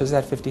 And what does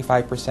that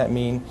 55%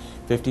 mean?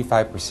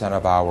 55%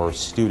 of our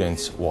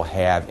students will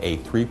have a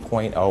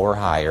 3.0 or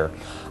higher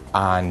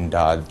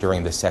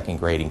during the second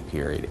grading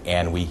period.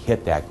 And we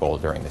hit that goal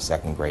during the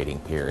second grading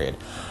period.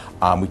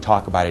 We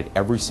talk about it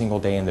every single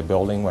day in the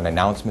building when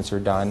announcements are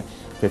done.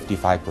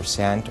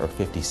 55% or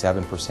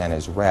 57%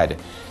 is read.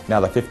 Now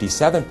the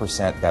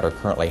 57% that are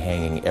currently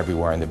hanging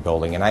everywhere in the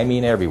building, and I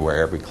mean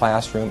everywhere, every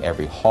classroom,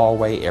 every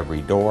hallway, every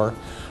door,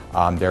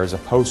 there's a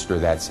poster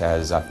that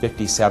says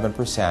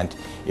 57%,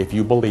 if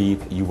you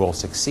believe, you will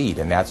succeed,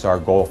 and that's our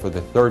goal for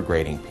the third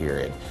grading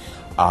period.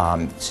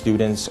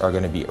 Students are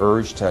going to be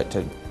urged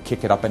to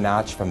kick it up a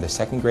notch from the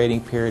second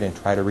grading period and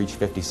try to reach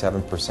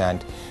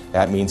 57%.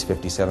 That means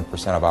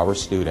 57% of our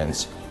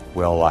students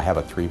will have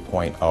a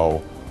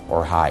 3.0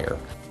 or higher.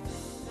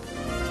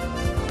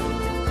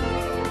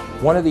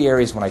 One of the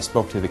areas when I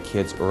spoke to the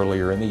kids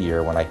earlier in the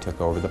year when I took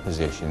over the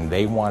position,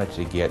 they wanted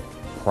to get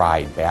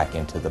pride back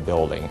into the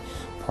building.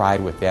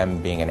 Pride with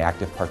them being an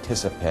active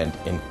participant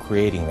in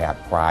creating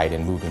that pride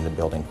and moving the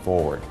building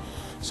forward.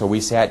 So we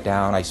sat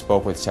down, I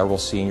spoke with several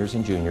seniors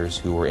and juniors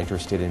who were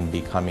interested in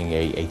becoming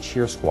a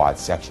cheer squad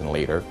section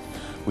leader.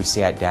 We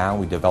sat down,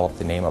 we developed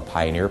the name of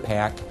Pioneer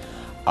Pack,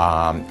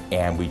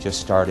 and we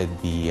just started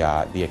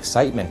the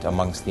excitement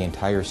amongst the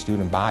entire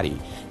student body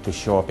to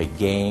show up at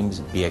games,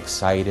 be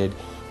excited.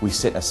 We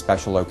sit in a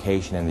special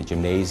location in the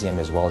gymnasium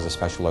as well as a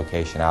special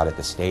location out at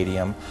the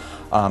stadium.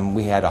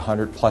 We had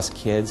 100+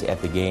 kids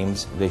at the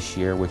games this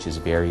year, which is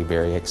very,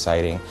 very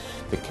exciting.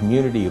 The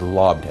community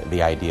loved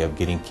the idea of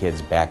getting kids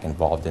back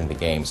involved in the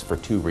games for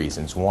two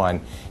reasons.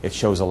 One, it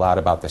shows a lot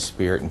about the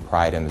spirit and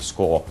pride in the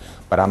school,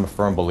 but I'm a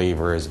firm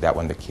believer is that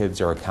when the kids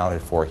are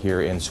accounted for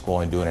here in school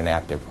and doing an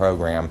active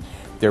program,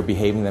 they're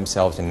behaving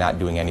themselves and not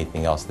doing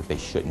anything else that they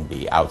shouldn't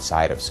be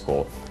outside of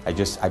school. I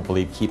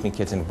believe keeping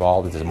kids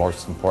involved is the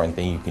most important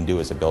thing you can do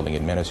as a building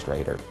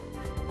administrator.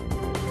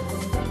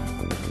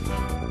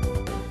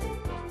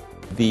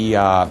 The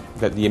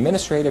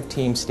administrative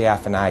team,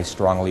 staff, and I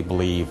strongly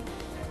believe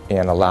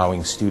in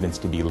allowing students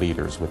to be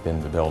leaders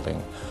within the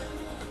building.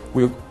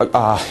 We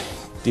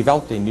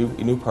developed a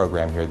new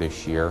program here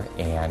this year,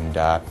 and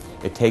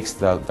it takes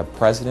the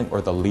president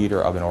or the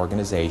leader of an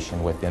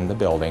organization within the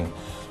building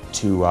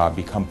to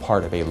become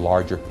part of a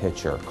larger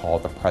picture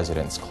called the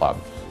President's Club.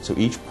 So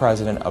each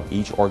president of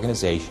each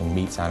organization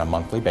meets on a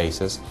monthly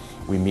basis.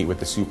 We meet with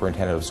the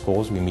superintendent of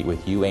schools, we meet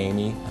with you,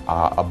 Amy.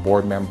 A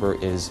board member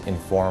is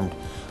informed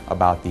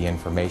about the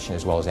information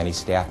as well as any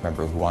staff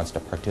member who wants to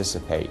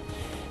participate.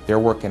 They're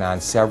working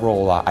on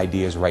several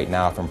ideas right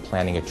now, from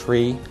planting a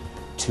tree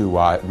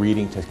to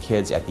reading to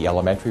kids at the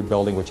elementary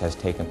building, which has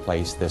taken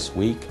place this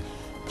week,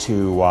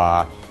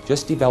 to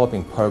just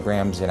developing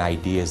programs and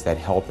ideas that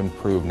help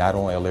improve not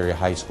only Elyria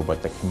High School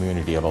but the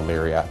community of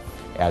Elyria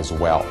as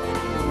well.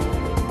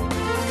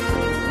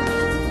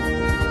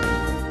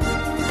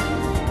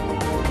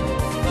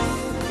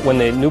 When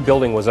the new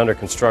building was under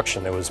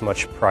construction, there was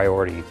much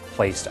priority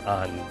placed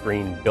on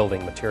green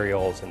building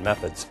materials and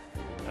methods.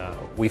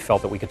 We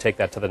felt that we could take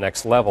that to the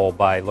next level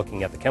by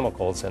looking at the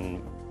chemicals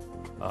and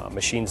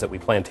machines that we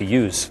plan to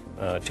use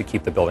to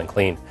keep the building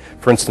clean.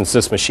 For instance,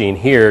 this machine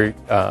here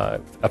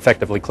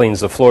effectively cleans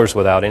the floors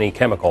without any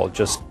chemical,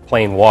 just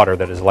plain water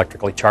that is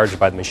electrically charged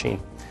by the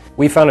machine.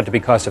 We found it to be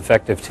cost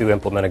effective to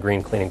implement a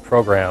green cleaning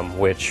program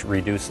which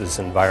reduces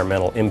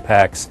environmental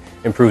impacts,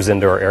 improves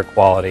indoor air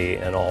quality,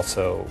 and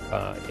also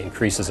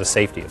increases the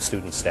safety of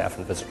students, staff,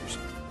 and visitors.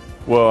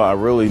 Well, I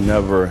really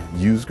never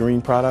used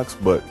green products,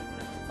 but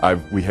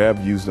we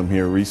have used them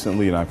here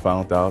recently, and I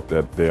found out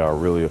that they are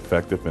really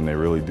effective and they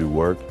really do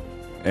work.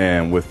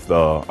 And with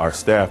our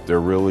staff, they're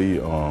really,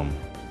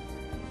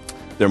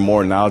 they're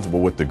more knowledgeable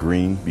with the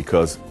green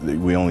because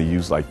we only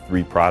use like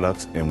 3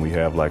 products, and we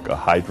have like a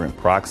hydrant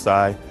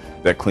peroxide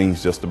that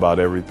cleans just about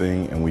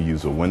everything, and we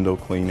use a window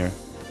cleaner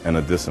and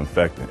a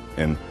disinfectant.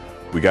 And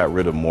we got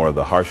rid of more of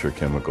the harsher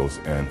chemicals.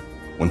 And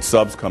when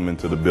subs come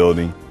into the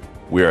building,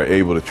 we are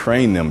able to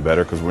train them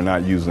better because we're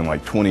not using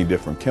like 20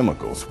 different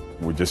chemicals.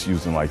 We're just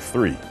using like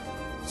 3.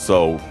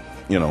 So,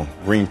 you know,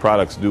 green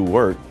products do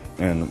work,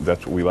 and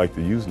that's what we like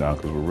to use now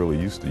because we're really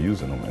used to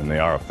using them, and they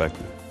are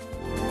effective.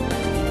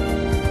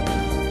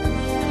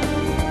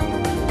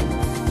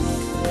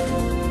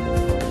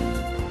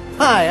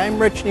 Hi, I'm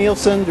Rich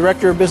Nielsen,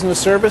 Director of Business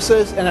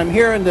Services, and I'm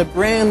here in the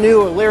brand new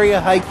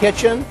Elyria High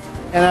Kitchen,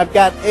 and I've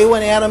got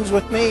Awen Adams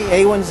with me.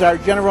 Awen's our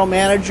General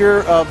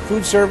Manager of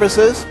Food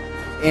Services,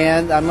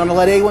 and I'm going to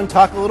let Awen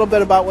talk a little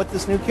bit about what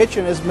this new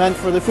kitchen has meant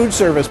for the food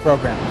service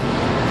program.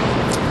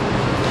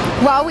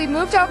 Well, we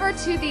moved over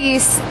to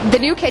the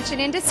new kitchen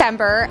in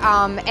December,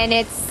 and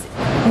it's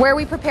where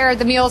we prepare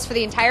the meals for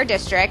the entire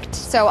district.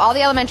 So all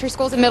the elementary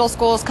schools and middle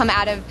schools come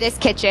out of this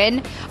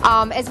kitchen,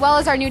 as well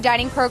as our new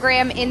dining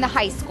program in the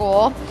high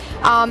school.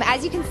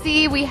 As you can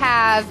see, we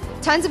have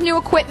tons of new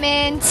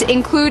equipment,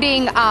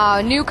 including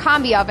a new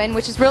combi oven,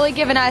 which has really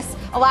given us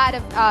a lot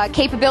of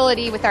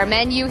capability with our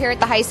menu here at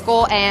the high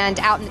school and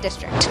out in the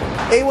district.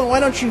 Awen, why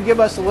don't you give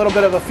us a little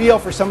bit of a feel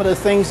for some of the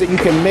things that you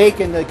can make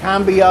in the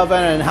combi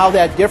oven and how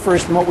that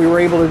differs from what we were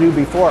able to do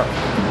before?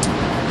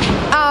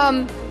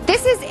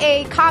 This is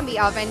a combi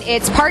oven.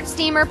 It's part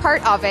steamer,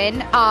 part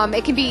oven.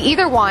 It can be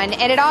either one,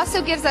 and it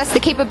also gives us the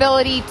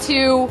capability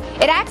to,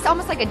 it acts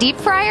almost like a deep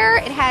fryer.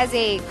 It has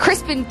a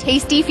crisp and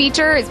tasty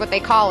feature is what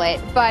they call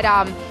it, but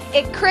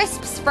it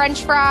crisps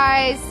French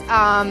fries,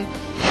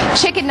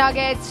 chicken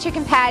nuggets,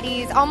 chicken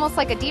patties, almost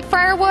like a deep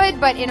fryer would,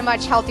 but in a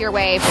much healthier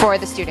way for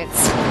the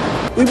students.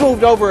 We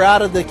moved over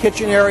out of the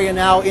kitchen area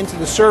now into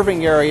the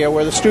serving area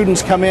where the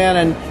students come in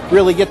and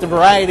really get the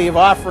variety of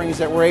offerings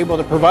that we're able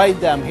to provide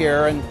them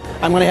here. And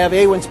I'm going to have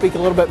Awen speak a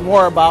little bit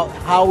more about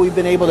how we've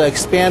been able to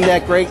expand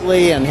that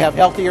greatly and have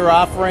healthier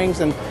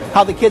offerings and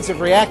how the kids have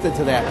reacted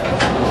to that.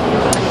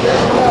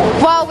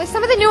 Well, with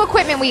some of the new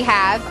equipment we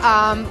have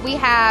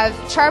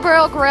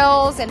charbroil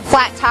grills and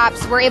flat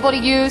tops we're able to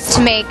use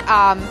to make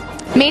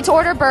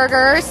made-to-order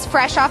burgers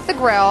fresh off the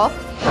grill.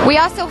 We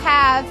also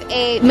have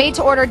a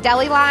made-to-order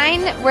deli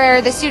line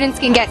where the students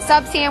can get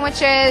sub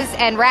sandwiches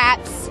and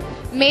wraps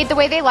made the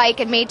way they like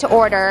and made to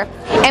order.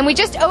 And we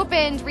just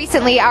opened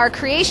recently our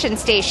creation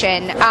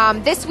station.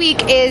 This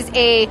week is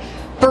a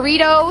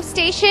burrito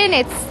station.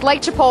 It's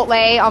like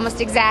Chipotle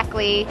almost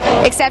exactly,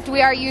 except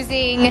we are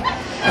using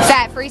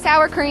fat-free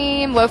sour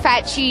cream,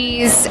 low-fat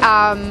cheese,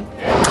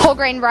 whole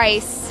grain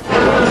rice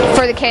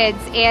for the kids.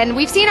 And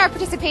we've seen our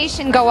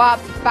participation go up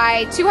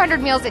by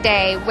 200 meals a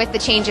day with the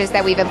changes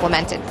that we've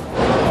implemented.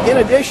 In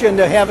addition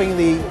to having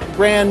the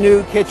brand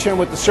new kitchen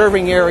with the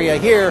serving area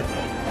here,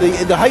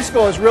 the high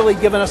school has really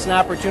given us an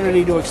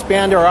opportunity to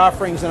expand our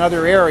offerings in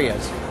other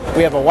areas.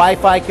 We have a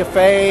Wi-Fi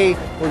cafe.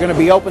 We're going to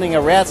be opening a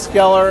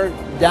Rathskeller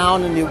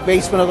down in the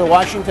basement of the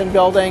Washington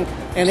building.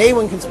 And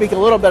Awen can speak a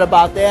little bit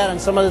about that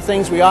and some of the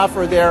things we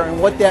offer there and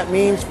what that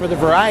means for the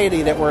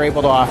variety that we're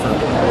able to offer.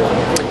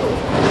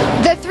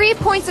 The 3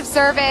 points of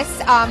service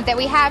that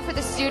we have for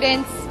the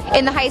students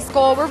in the high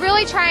school, we're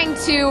really trying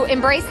to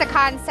embrace the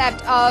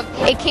concept of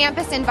a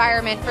campus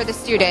environment for the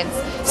students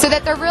so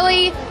that they're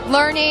really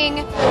learning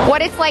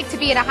what it's like to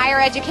be in a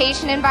higher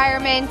education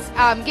environment,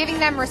 giving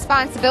them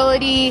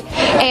responsibility,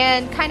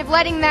 and kind of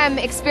letting them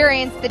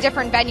experience the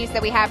different venues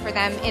that we have for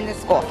them in the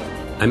school.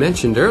 I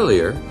mentioned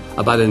earlier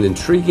about an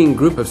intriguing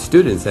group of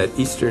students at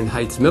Eastern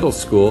Heights Middle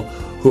School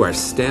who are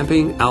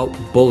stamping out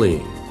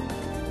bullying.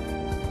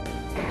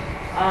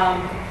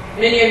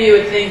 Many of you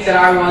would think that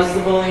I was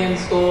the bully in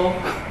school,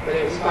 but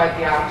it was quite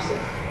the opposite.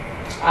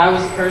 I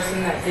was the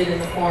person that hid in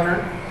the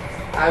corner.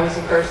 I was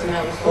the person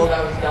that was told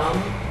I was dumb.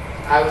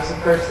 I was the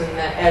person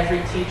that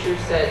every teacher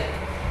said,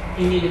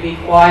 you need to be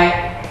quiet,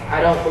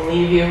 I don't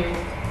believe you,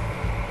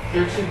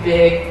 you're too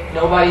big,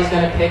 nobody's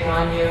going to pick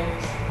on you.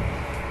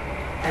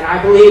 And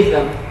I believed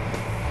them.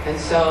 And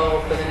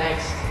so for the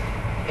next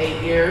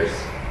 8 years,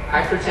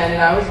 I pretended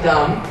I was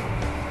dumb,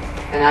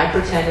 and I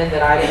pretended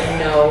that I didn't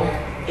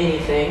know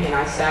anything, and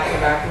I sat in the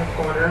back in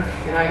the corner,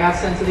 and I got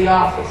sent to the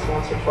office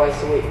once or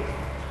twice a week.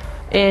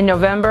 In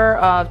November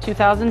of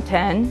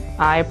 2010,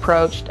 I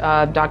approached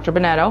Dr.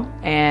 Bonetto,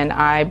 and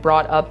I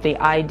brought up the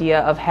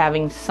idea of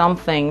having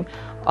something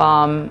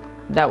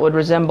that would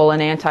resemble an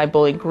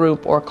anti-bully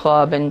group or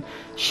club, and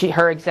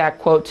her exact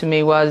quote to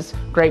me was,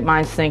 "Great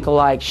minds think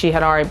alike." She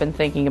had already been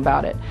thinking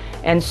about it.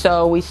 And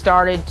so we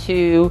started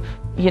to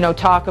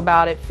talk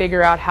about it,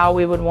 figure out how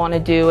we would want to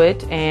do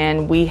it,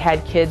 and we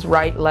had kids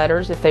write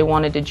letters if they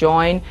wanted to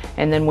join,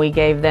 and then we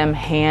gave them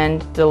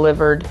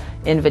hand-delivered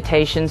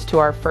invitations to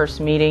our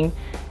first meeting,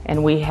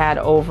 and we had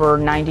over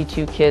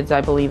 92 kids, I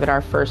believe, at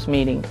our first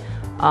meeting.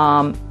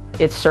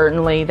 It's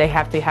certainly, they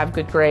have to have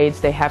good grades,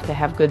 they have to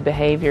have good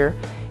behavior.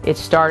 It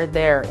started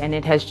there, and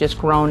it has just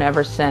grown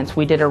ever since.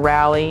 We did a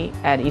rally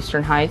at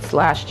Eastern Heights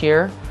last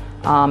year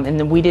And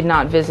then we did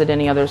not visit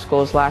any other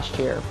schools last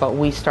year, but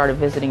we started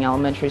visiting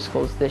elementary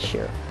schools this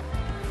year.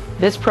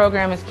 This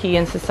program is key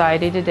in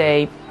society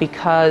today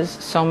because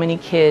so many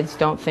kids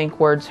don't think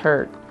words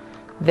hurt.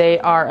 They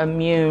are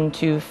immune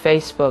to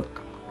Facebook,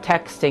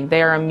 texting.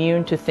 They are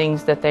immune to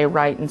things that they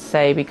write and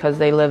say because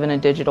they live in a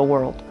digital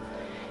world.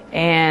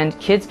 And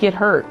kids get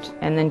hurt,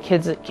 and then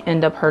kids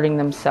end up hurting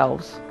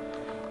themselves.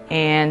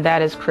 And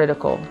that is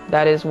critical.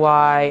 That is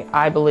why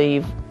I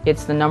believe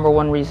it's the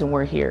 #1 reason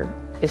we're here,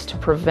 is to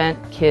prevent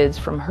kids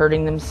from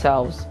hurting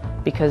themselves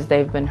because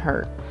they've been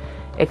hurt.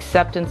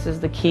 Acceptance is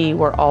the key.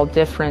 We're all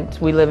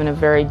different. We live in a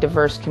very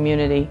diverse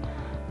community,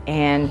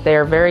 and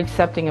they're very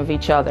accepting of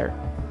each other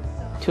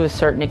to a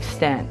certain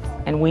extent,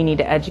 and we need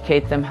to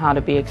educate them how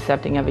to be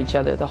accepting of each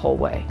other the whole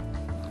way.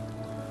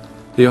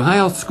 The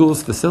Ohio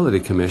Schools Facility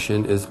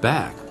Commission is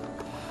back.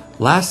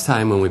 Last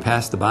time when we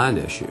passed the bond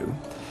issue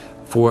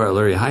for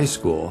Elyria High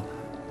School,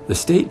 the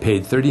state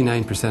paid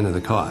 39% of the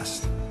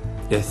cost.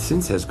 It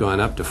since has gone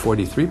up to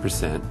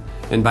 43%,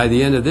 and by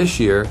the end of this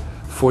year,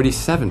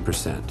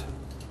 47%.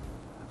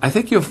 I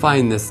think you'll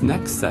find this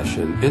next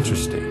session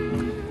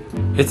interesting.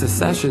 It's a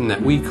session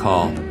that we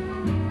call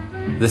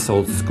This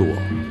Old School.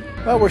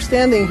 Well, we're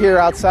standing here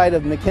outside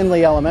of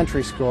McKinley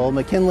Elementary School.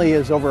 McKinley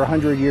is over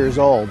 100 years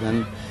old,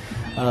 and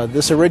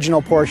this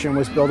original portion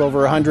was built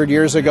over 100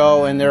 years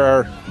ago, and there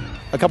are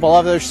a couple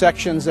other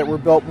sections that were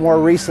built more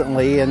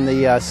recently in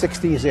the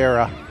 60s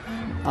era.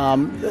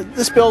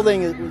 This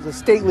building is a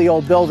stately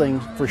old building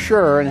for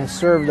sure and has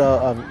served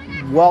a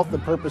wealth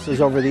of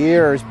purposes over the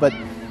years, but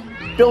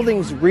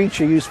buildings reach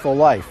a useful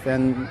life,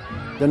 and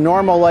the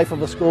normal life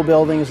of a school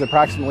building is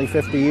approximately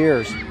 50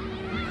 years.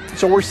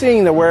 So we're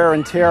seeing the wear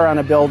and tear on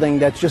a building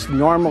that's just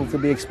normal to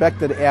be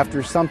expected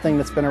after something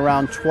that's been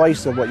around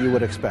twice of what you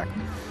would expect.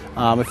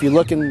 If you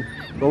look in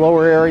the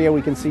lower area,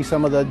 we can see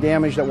some of the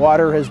damage that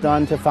water has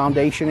done to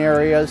foundation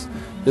areas.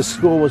 This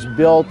school was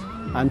built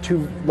on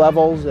 2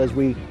 levels. As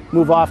we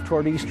move off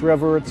toward East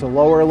River, it's a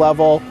lower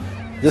level.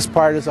 This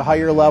part is a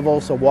higher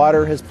level, so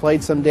water has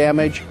played some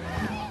damage.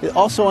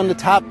 Also on the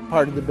top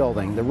part of the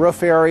building, the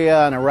roof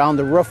area and around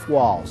the roof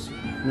walls,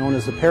 known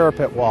as the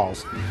parapet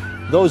walls.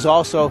 Those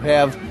also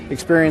have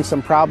experienced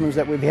some problems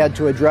that we've had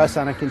to address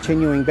on a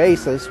continuing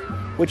basis,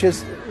 which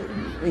has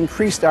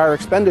increased our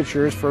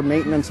expenditures for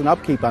maintenance and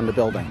upkeep on the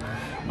building.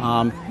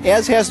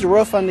 As has the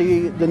roof on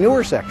the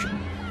newer section,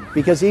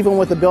 because even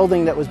with a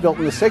building that was built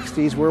in the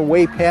 60s, we're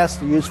way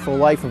past the useful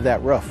life of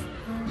that roof.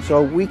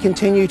 So we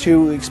continue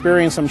to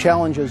experience some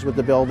challenges with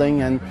the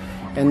building and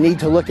need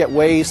to look at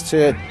ways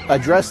to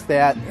address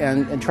that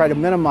and try to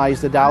minimize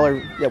the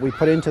dollar that we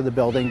put into the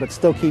building, but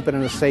still keep it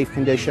in a safe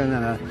condition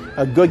and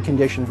a good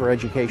condition for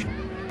education.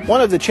 One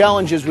of the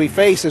challenges we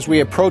face as we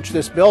approach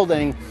this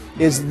building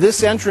is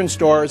this entrance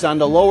door is on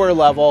the lower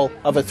level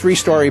of a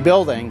 3-story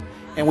building,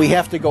 and we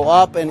have to go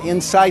up and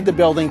inside the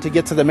building to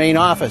get to the main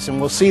office,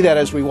 and we'll see that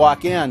as we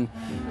walk in.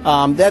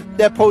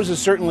 That poses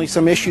certainly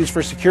some issues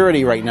for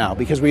security right now,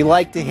 because we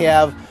like to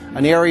have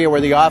an area where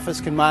the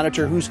office can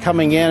monitor who's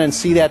coming in and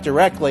see that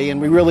directly,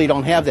 and we really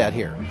don't have that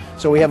here.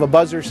 So we have a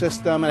buzzer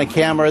system and a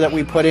camera that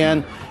we put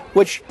in,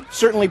 which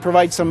certainly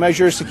provides some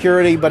measure of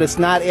security, but it's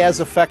not as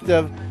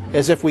effective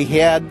as if we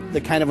had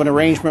the kind of an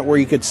arrangement where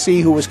you could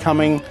see who was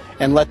coming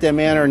and let them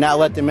in or not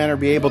let them in, or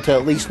be able to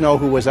at least know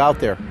who was out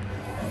there.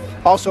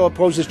 Also, it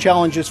poses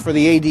challenges for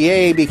the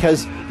ADA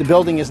because the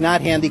building is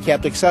not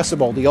handicapped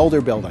accessible, the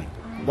older building.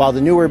 While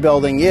the newer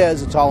building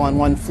is, it's all on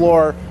 1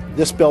 floor.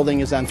 This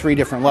building is on 3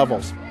 different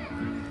levels.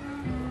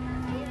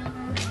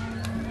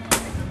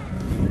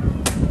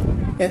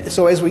 And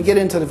so as we get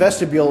into the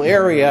vestibule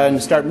area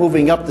and start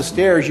moving up the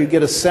stairs, you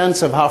get a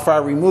sense of how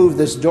far removed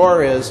this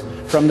door is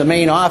from the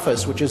main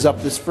office, which is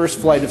up this first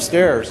flight of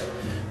stairs.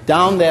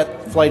 Down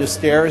that flight of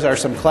stairs are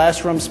some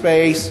classroom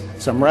space,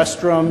 some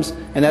restrooms,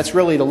 and that's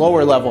really the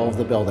lower level of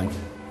the building.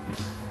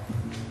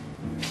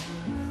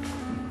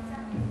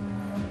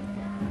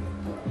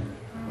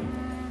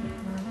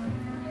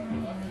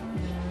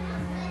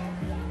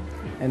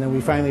 And then we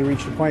finally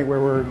reach the point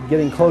where we're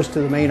getting close to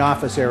the main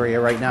office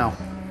area right now.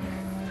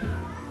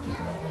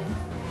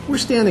 We're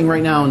standing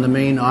right now in the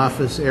main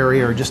office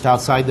area, or just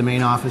outside the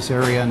main office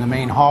area, in the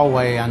main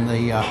hallway on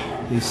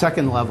the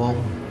second level,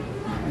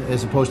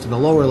 as opposed to the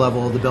lower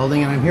level of the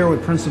building. And I'm here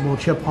with Principal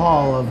Chip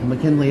Hall of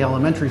McKinley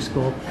Elementary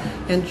School.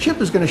 And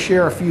Chip is going to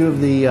share a few of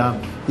the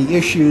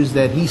issues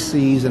that he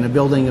sees in a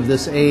building of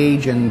this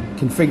age and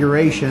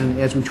configuration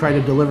as we try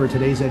to deliver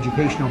today's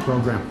educational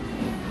program.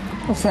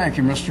 Well, thank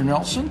you, Mr.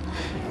 Nelson.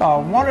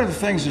 One of the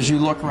things as you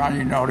look around,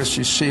 you notice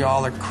you see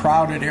all the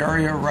crowded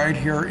area right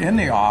here in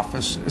the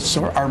office. It's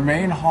our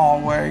main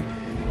hallway,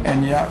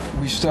 and yet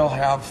we still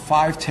have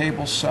 5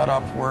 tables set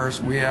up where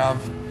we have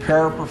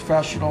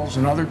paraprofessionals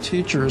and other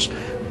teachers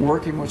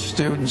working with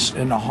students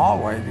in the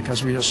hallway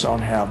because we just don't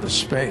have the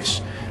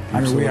space.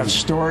 I mean, we have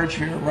storage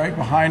here right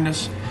behind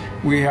us.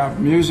 We have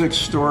music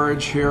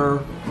storage here,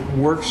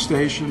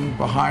 workstation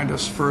behind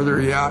us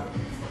further yet.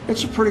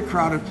 It's a pretty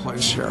crowded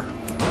place here.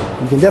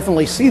 You can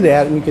definitely see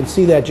that, and you can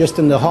see that just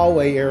in the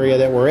hallway area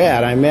that we're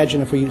at. I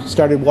imagine if we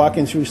started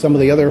walking through some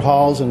of the other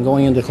halls and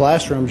going into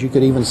classrooms, you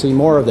could even see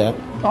more of that.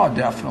 Oh,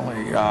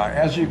 definitely.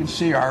 As you can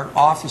see, our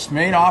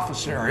main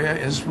office area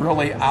is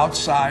really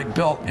outside,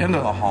 built into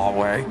the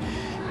hallway.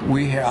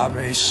 We have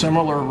a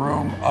similar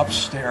room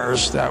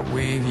upstairs that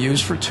we've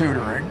used for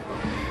tutoring.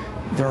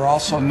 There are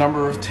also a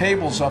number of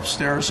tables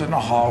upstairs in the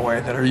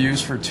hallway that are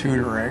used for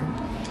tutoring.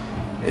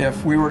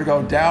 If we were to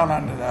go down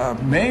onto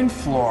the main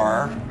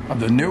floor of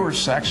the newer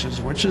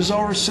sections, which is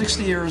over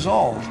 60 years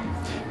old,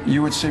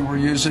 you would see we're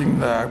using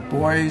the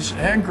boys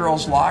and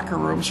girls locker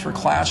rooms for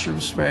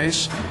classroom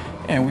space,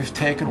 and we've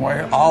taken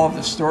away all of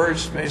the storage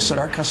space that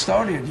our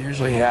custodian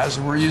usually has,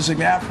 and we're using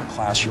that for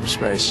classroom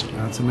space.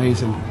 That's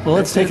amazing. Well,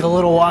 let's take a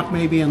little walk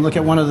maybe and look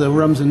at one of the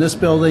rooms in this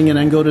building, and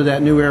then go to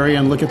that new area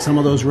and look at some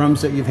of those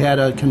rooms that you've had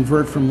to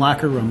convert from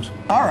locker rooms.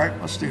 All right,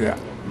 let's do that.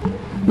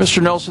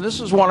 Mr. Nelson, this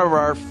is one of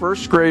our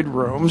first grade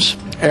rooms.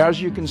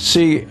 As you can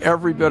see,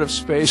 every bit of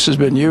space has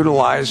been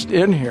utilized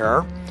in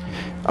here.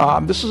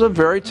 This is a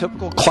very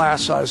typical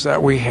class size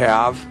that we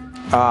have.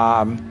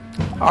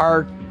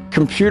 Our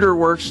computer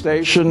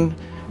workstation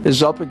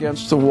is up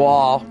against the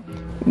wall.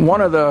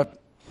 One of the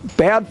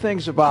bad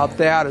things about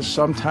that is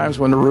sometimes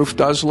when the roof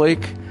does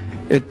leak,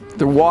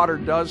 the water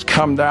does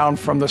come down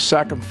from the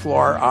second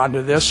floor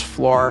onto this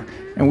floor,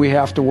 and we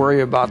have to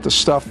worry about the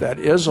stuff that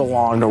is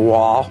along the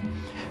wall.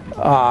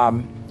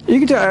 You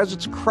can tell as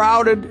it's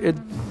crowded, it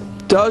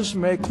does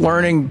make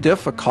learning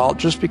difficult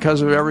just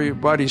because of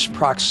everybody's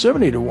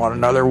proximity to one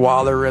another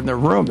while they're in the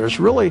room. There's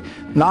really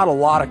not a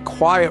lot of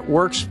quiet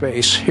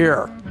workspace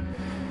here.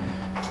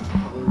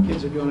 The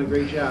kids are doing a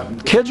great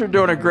job. Kids are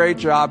doing a great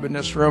job in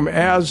this room,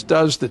 as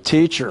does the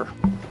teacher,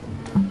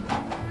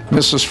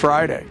 Mrs.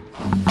 Friday.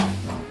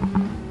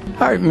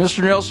 All right,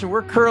 Mr. Nielsen,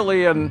 we're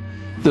currently in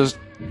the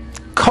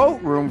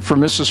coat room for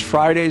Mrs.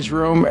 Friday's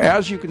room.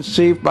 As you can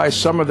see by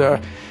some of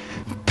the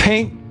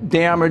paint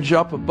damage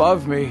up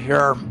above me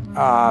here,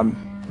 I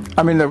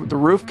mean, the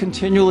roof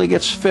continually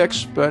gets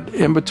fixed, but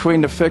in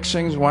between the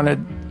fixings, when it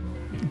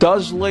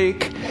does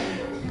leak,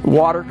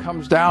 water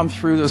comes down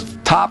through the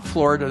top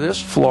floor to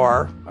this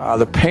floor.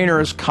 The painter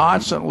is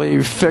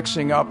constantly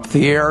fixing up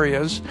the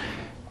areas.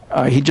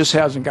 He just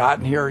hasn't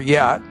gotten here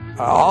yet.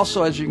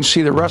 Also, as you can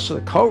see, the rest of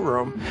the coat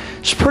room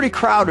is pretty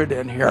crowded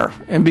in here.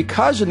 And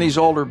because in these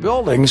older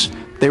buildings,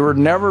 they were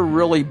never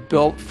really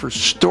built for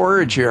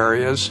storage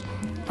areas,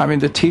 I mean,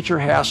 the teacher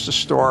has to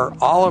store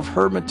all of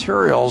her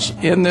materials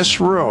in this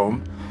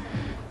room.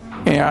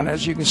 And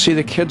as you can see,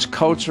 the kids'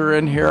 coats are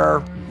in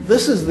here.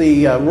 This is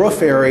the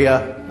roof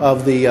area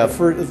of the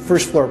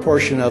first floor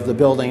portion of the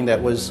building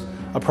that was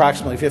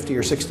approximately 50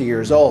 or 60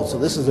 years old. So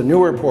this is a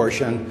newer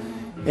portion,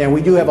 and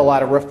we do have a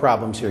lot of roof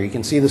problems here. You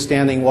can see the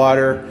standing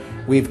water.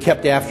 We've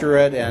kept after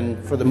it,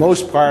 and for the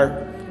most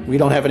part, we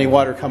don't have any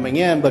water coming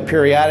in, but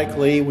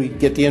periodically we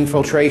get the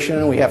infiltration,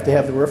 and we have to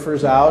have the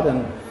roofers out,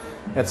 and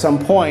at some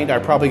point are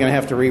probably going to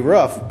have to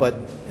re-roof, but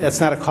that's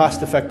not a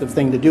cost-effective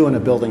thing to do in a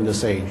building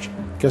this age,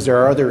 because there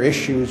are other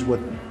issues with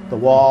the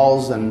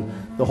walls and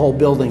the whole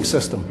building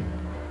system.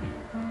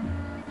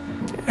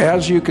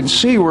 As you can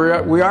see,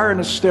 we are in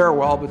a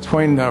stairwell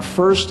between the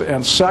first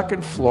and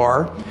second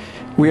floor.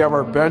 We have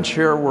our bench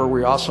here where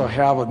we also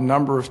have a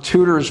number of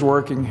tutors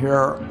working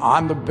here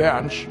on the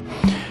bench.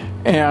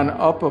 And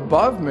up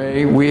above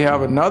me, we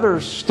have another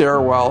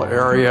stairwell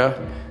area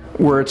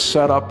where it's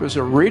set up as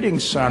a reading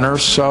center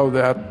so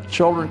that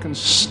children can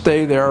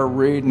stay there,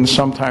 read, and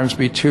sometimes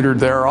be tutored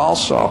there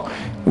also.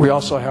 We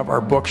also have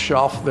our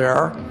bookshelf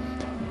there,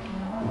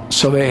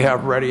 so they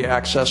have ready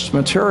access to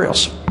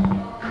materials.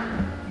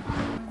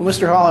 Well,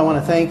 Mr. Hall, I want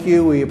to thank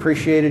you. We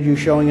appreciated you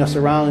showing us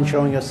around and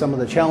showing us some of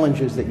the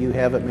challenges that you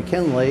have at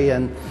McKinley,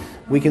 and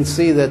we can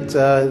see that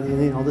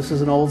this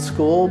is an old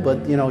school,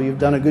 but you've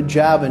done a good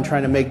job in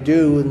trying to make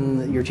do,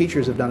 and your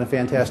teachers have done a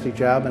fantastic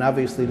job, and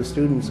obviously the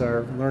students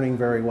are learning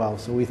very well.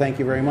 So we thank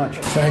you very much.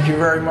 Thank you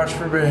very much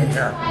for being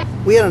here.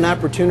 We had an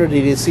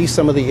opportunity to see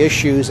some of the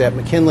issues at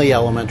McKinley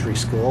Elementary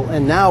School,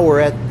 and now we're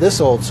at this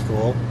old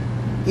school,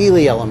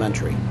 Ely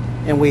Elementary.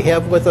 And we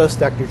have with us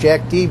Dr.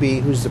 Jack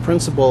Debe, who's the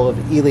principal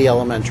of Ely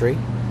Elementary.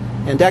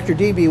 And Dr.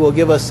 Debe will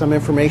give us some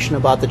information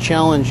about the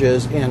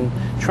challenges in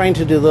trying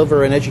to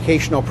deliver an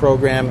educational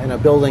program in a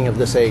building of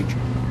this age.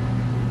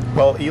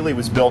 Well, Ely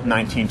was built in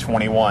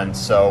 1921,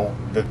 so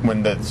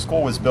when the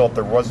school was built,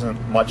 there wasn't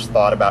much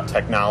thought about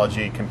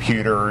technology,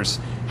 computers,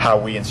 how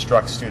we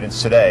instruct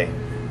students today.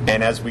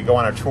 And as we go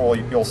on our tour,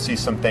 you'll see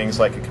some things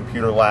like a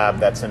computer lab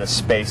that's in a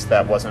space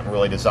that wasn't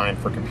really designed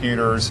for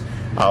computers,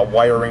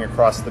 wiring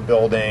across the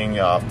building,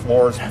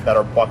 floors that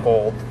are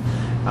buckled,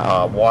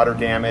 water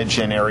damage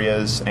in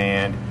areas,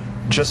 and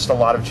just a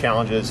lot of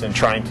challenges in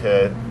trying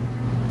to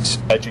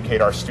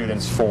educate our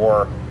students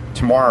for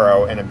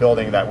tomorrow in a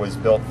building that was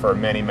built for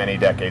many, many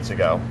decades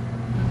ago.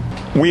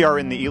 We are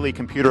in the Ely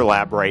Computer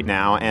Lab right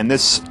now, and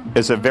this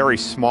is a very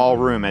small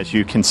room, as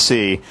you can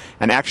see.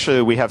 And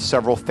actually, we have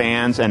several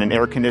fans and an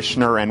air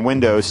conditioner and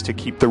windows to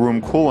keep the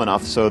room cool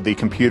enough so the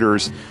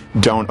computers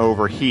don't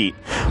overheat.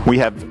 We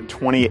have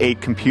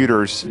 28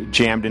 computers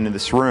jammed into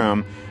this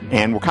room,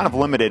 and we're kind of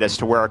limited as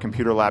to where our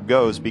computer lab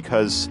goes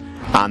because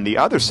on the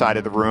other side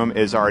of the room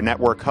is our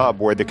network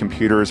hub where the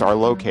computers are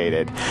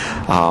located.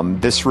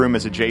 This room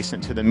is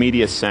adjacent to the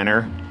media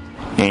center,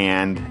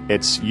 and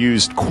it's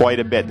used quite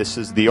a bit. This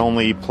is the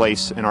only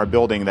place in our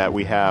building that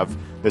we have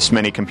this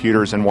many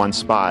computers in one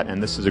spot,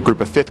 and this is a group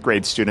of 5th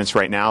grade students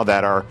right now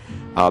that are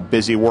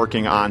busy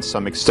working on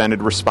some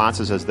extended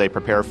responses as they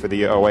prepare for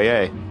the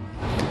OAA.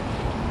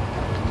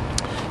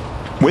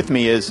 With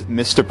me is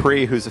Ms.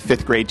 Dupree, who's a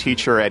 5th grade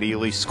teacher at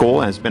Ely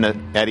School and has been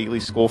at Ely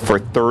School for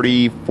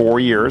 34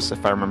 years,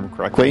 if I remember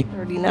correctly.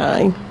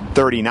 39.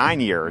 39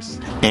 years.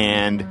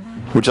 And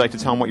would you like to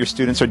tell them what your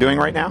students are doing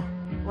right now?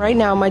 Right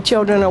now, my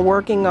children are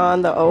working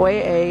on the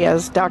OAA,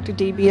 as Dr.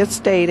 DB has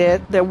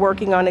stated. They're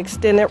working on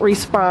extended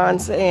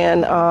response,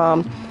 and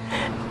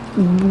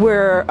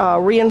we're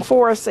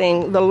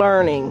reinforcing the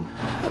learning.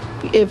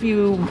 If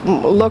you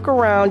look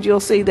around, you'll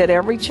see that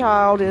every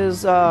child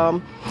is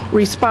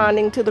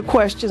responding to the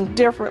questions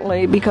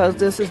differently because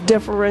this is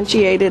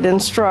differentiated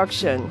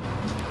instruction.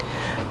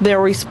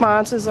 Their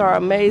responses are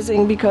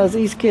amazing because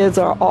these kids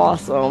are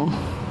awesome.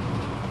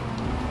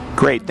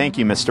 Great. Thank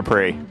you, Ms.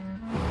 Dupree.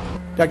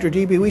 Dr.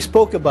 DB, we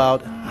spoke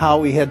about how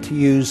we had to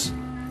use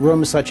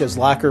rooms such as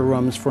locker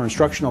rooms for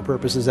instructional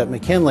purposes at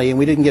McKinley, and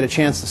we didn't get a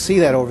chance to see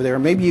that over there.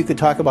 Maybe you could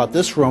talk about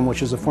this room,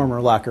 which is a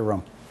former locker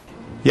room.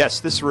 Yes,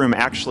 this room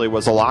actually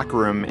was a locker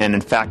room, and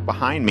in fact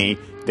behind me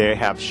they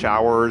have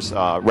showers,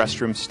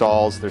 restroom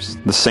stalls.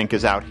 The sink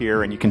is out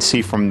here, and you can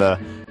see from the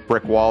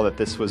brick wall that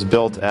this was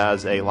built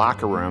as a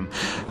locker room.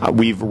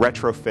 We've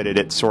retrofitted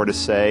it, so to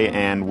say,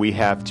 and we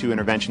have 2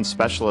 intervention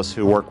specialists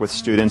who work with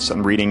students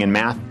on reading and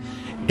math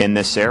in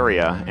this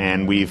area,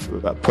 and we've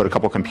put a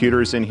couple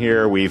computers in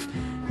here. We've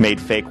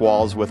made fake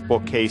walls with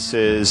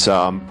bookcases,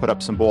 put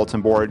up some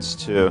bulletin boards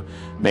to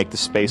make the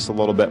space a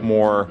little bit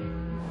more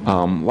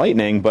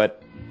lightning,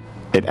 but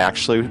it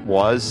actually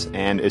was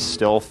and is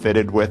still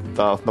fitted with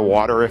the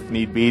water if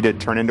need be to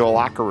turn into a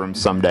locker room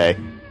someday.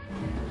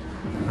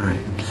 All right.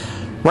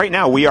 Right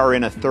now we are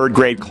in a 3rd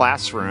grade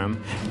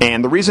classroom,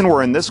 and the reason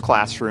we're in this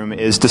classroom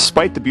is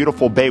despite the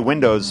beautiful bay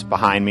windows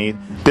behind me,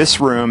 this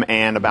room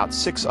and about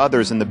 6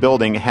 others in the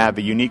building have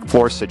a unique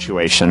floor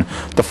situation.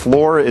 The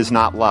floor is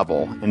not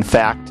level. In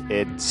fact,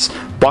 it's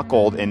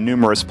buckled in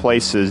numerous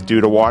places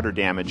due to water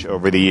damage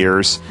over the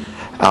years.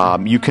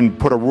 You can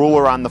put a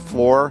ruler on the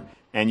floor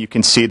and you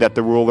can see that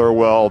the ruler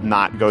will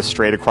not go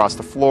straight across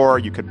the floor.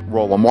 You could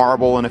roll a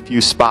marble in a few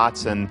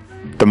spots and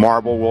the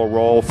marble will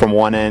roll from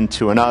one end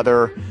to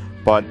another.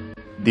 But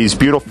these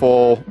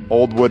beautiful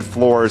old wood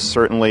floors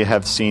certainly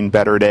have seen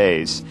better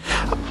days.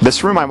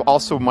 This room, I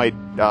also might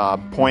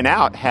point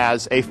out,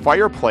 has a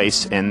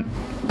fireplace in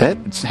it.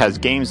 It has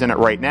games in it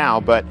right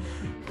now, but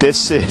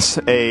this is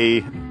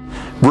a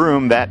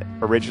room that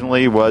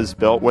originally was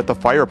built with a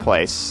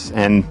fireplace,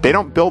 and they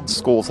don't build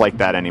schools like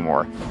that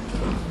anymore.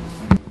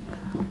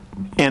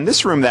 And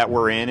this room that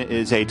we're in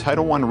is a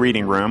Title I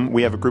reading room.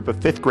 We have a group of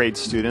 5th grade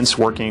students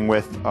working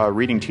with a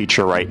reading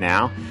teacher right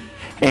now.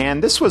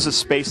 And this was a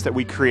space that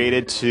we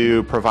created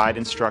to provide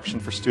instruction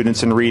for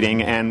students in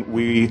reading, and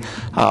we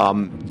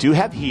do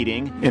have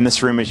heating in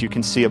this room, as you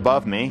can see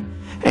above me,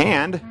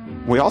 and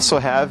we also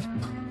have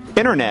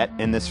internet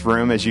in this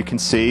room, as you can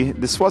see.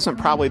 This wasn't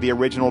probably the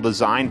original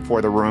design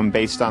for the room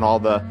based on all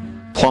the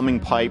plumbing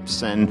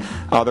pipes and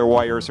other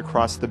wires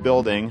across the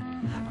building,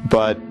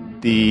 but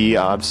the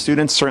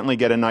students certainly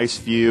get a nice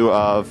view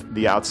of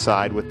the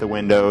outside with the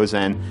windows,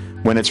 and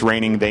when it's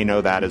raining they know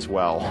that as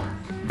well.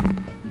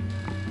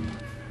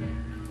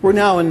 We're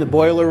now in the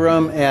boiler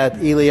room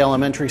at Ely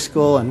Elementary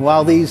School, and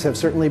while these have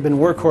certainly been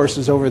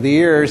workhorses over the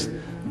years,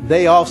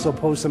 they also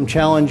pose some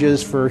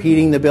challenges for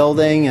heating the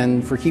building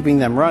and for keeping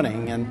them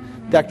running.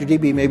 And Dr.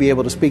 DB may be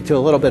able to speak to a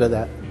little bit of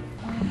that.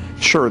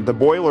 Sure, the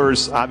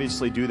boilers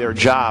obviously do their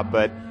job,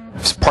 but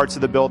parts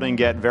of the building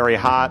get very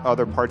hot,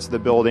 other parts of the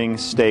building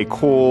stay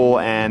cool,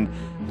 and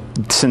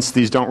since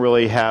these don't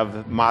really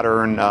have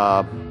modern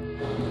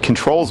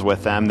controls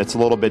with them, it's a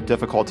little bit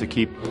difficult to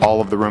keep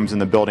all of the rooms in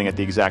the building at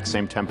the exact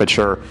same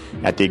temperature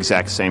at the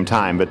exact same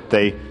time, but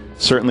they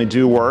certainly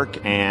do work,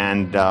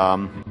 and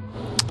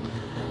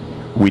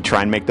we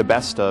try and make the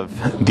best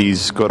of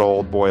these good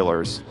old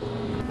boilers.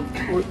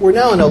 We're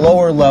now in a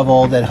lower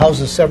level that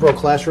houses several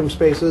classroom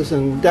spaces,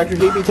 and Dr.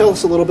 DB, tell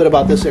us a little bit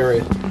about this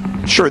area.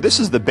 Sure, this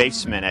is the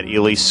basement at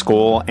Ely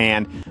School,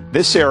 and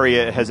this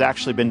area has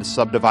actually been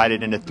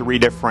subdivided into 3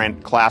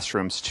 different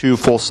classrooms, 2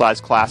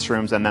 full-size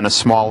classrooms and then a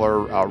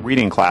smaller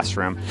reading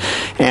classroom.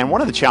 And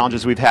one of the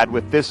challenges we've had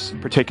with this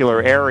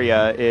particular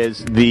area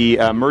is the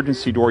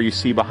emergency door you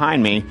see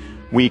behind me.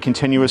 We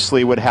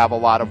continuously would have a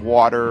lot of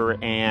water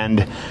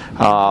and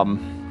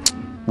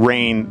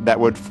rain that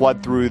would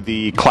flood through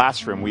the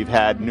classroom. We've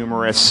had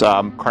numerous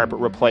carpet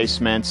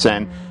replacements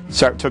and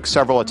took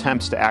several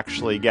attempts to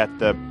actually get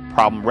the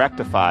problem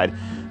rectified.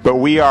 But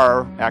we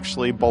are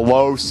actually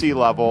below sea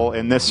level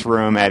in this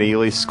room at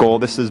Ely School.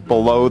 This is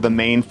below the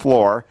main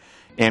floor,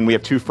 and we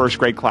have 2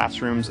 first-grade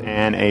classrooms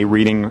and a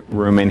reading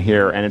room in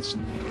here, and it's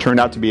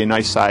turned out to be a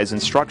nice size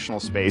instructional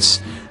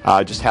space.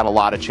 Just had a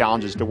lot of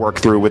challenges to work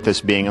through with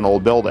this being an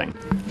old building.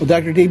 Well,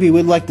 Dr. Debe,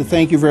 we'd like to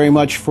thank you very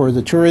much for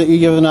the tour that you've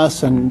given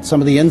us and some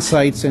of the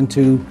insights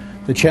into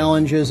the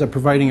challenges of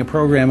providing a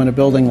program in a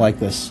building like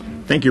this.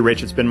 Thank you,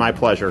 Rich. It's been my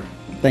pleasure.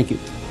 Thank you.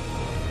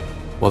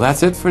 Well,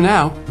 that's it for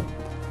now.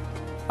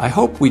 I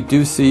hope we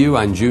do see you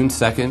on June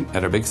 2nd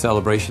at our big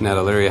celebration at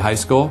Elyria High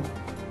School.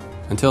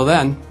 Until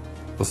then,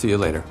 we'll see you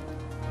later.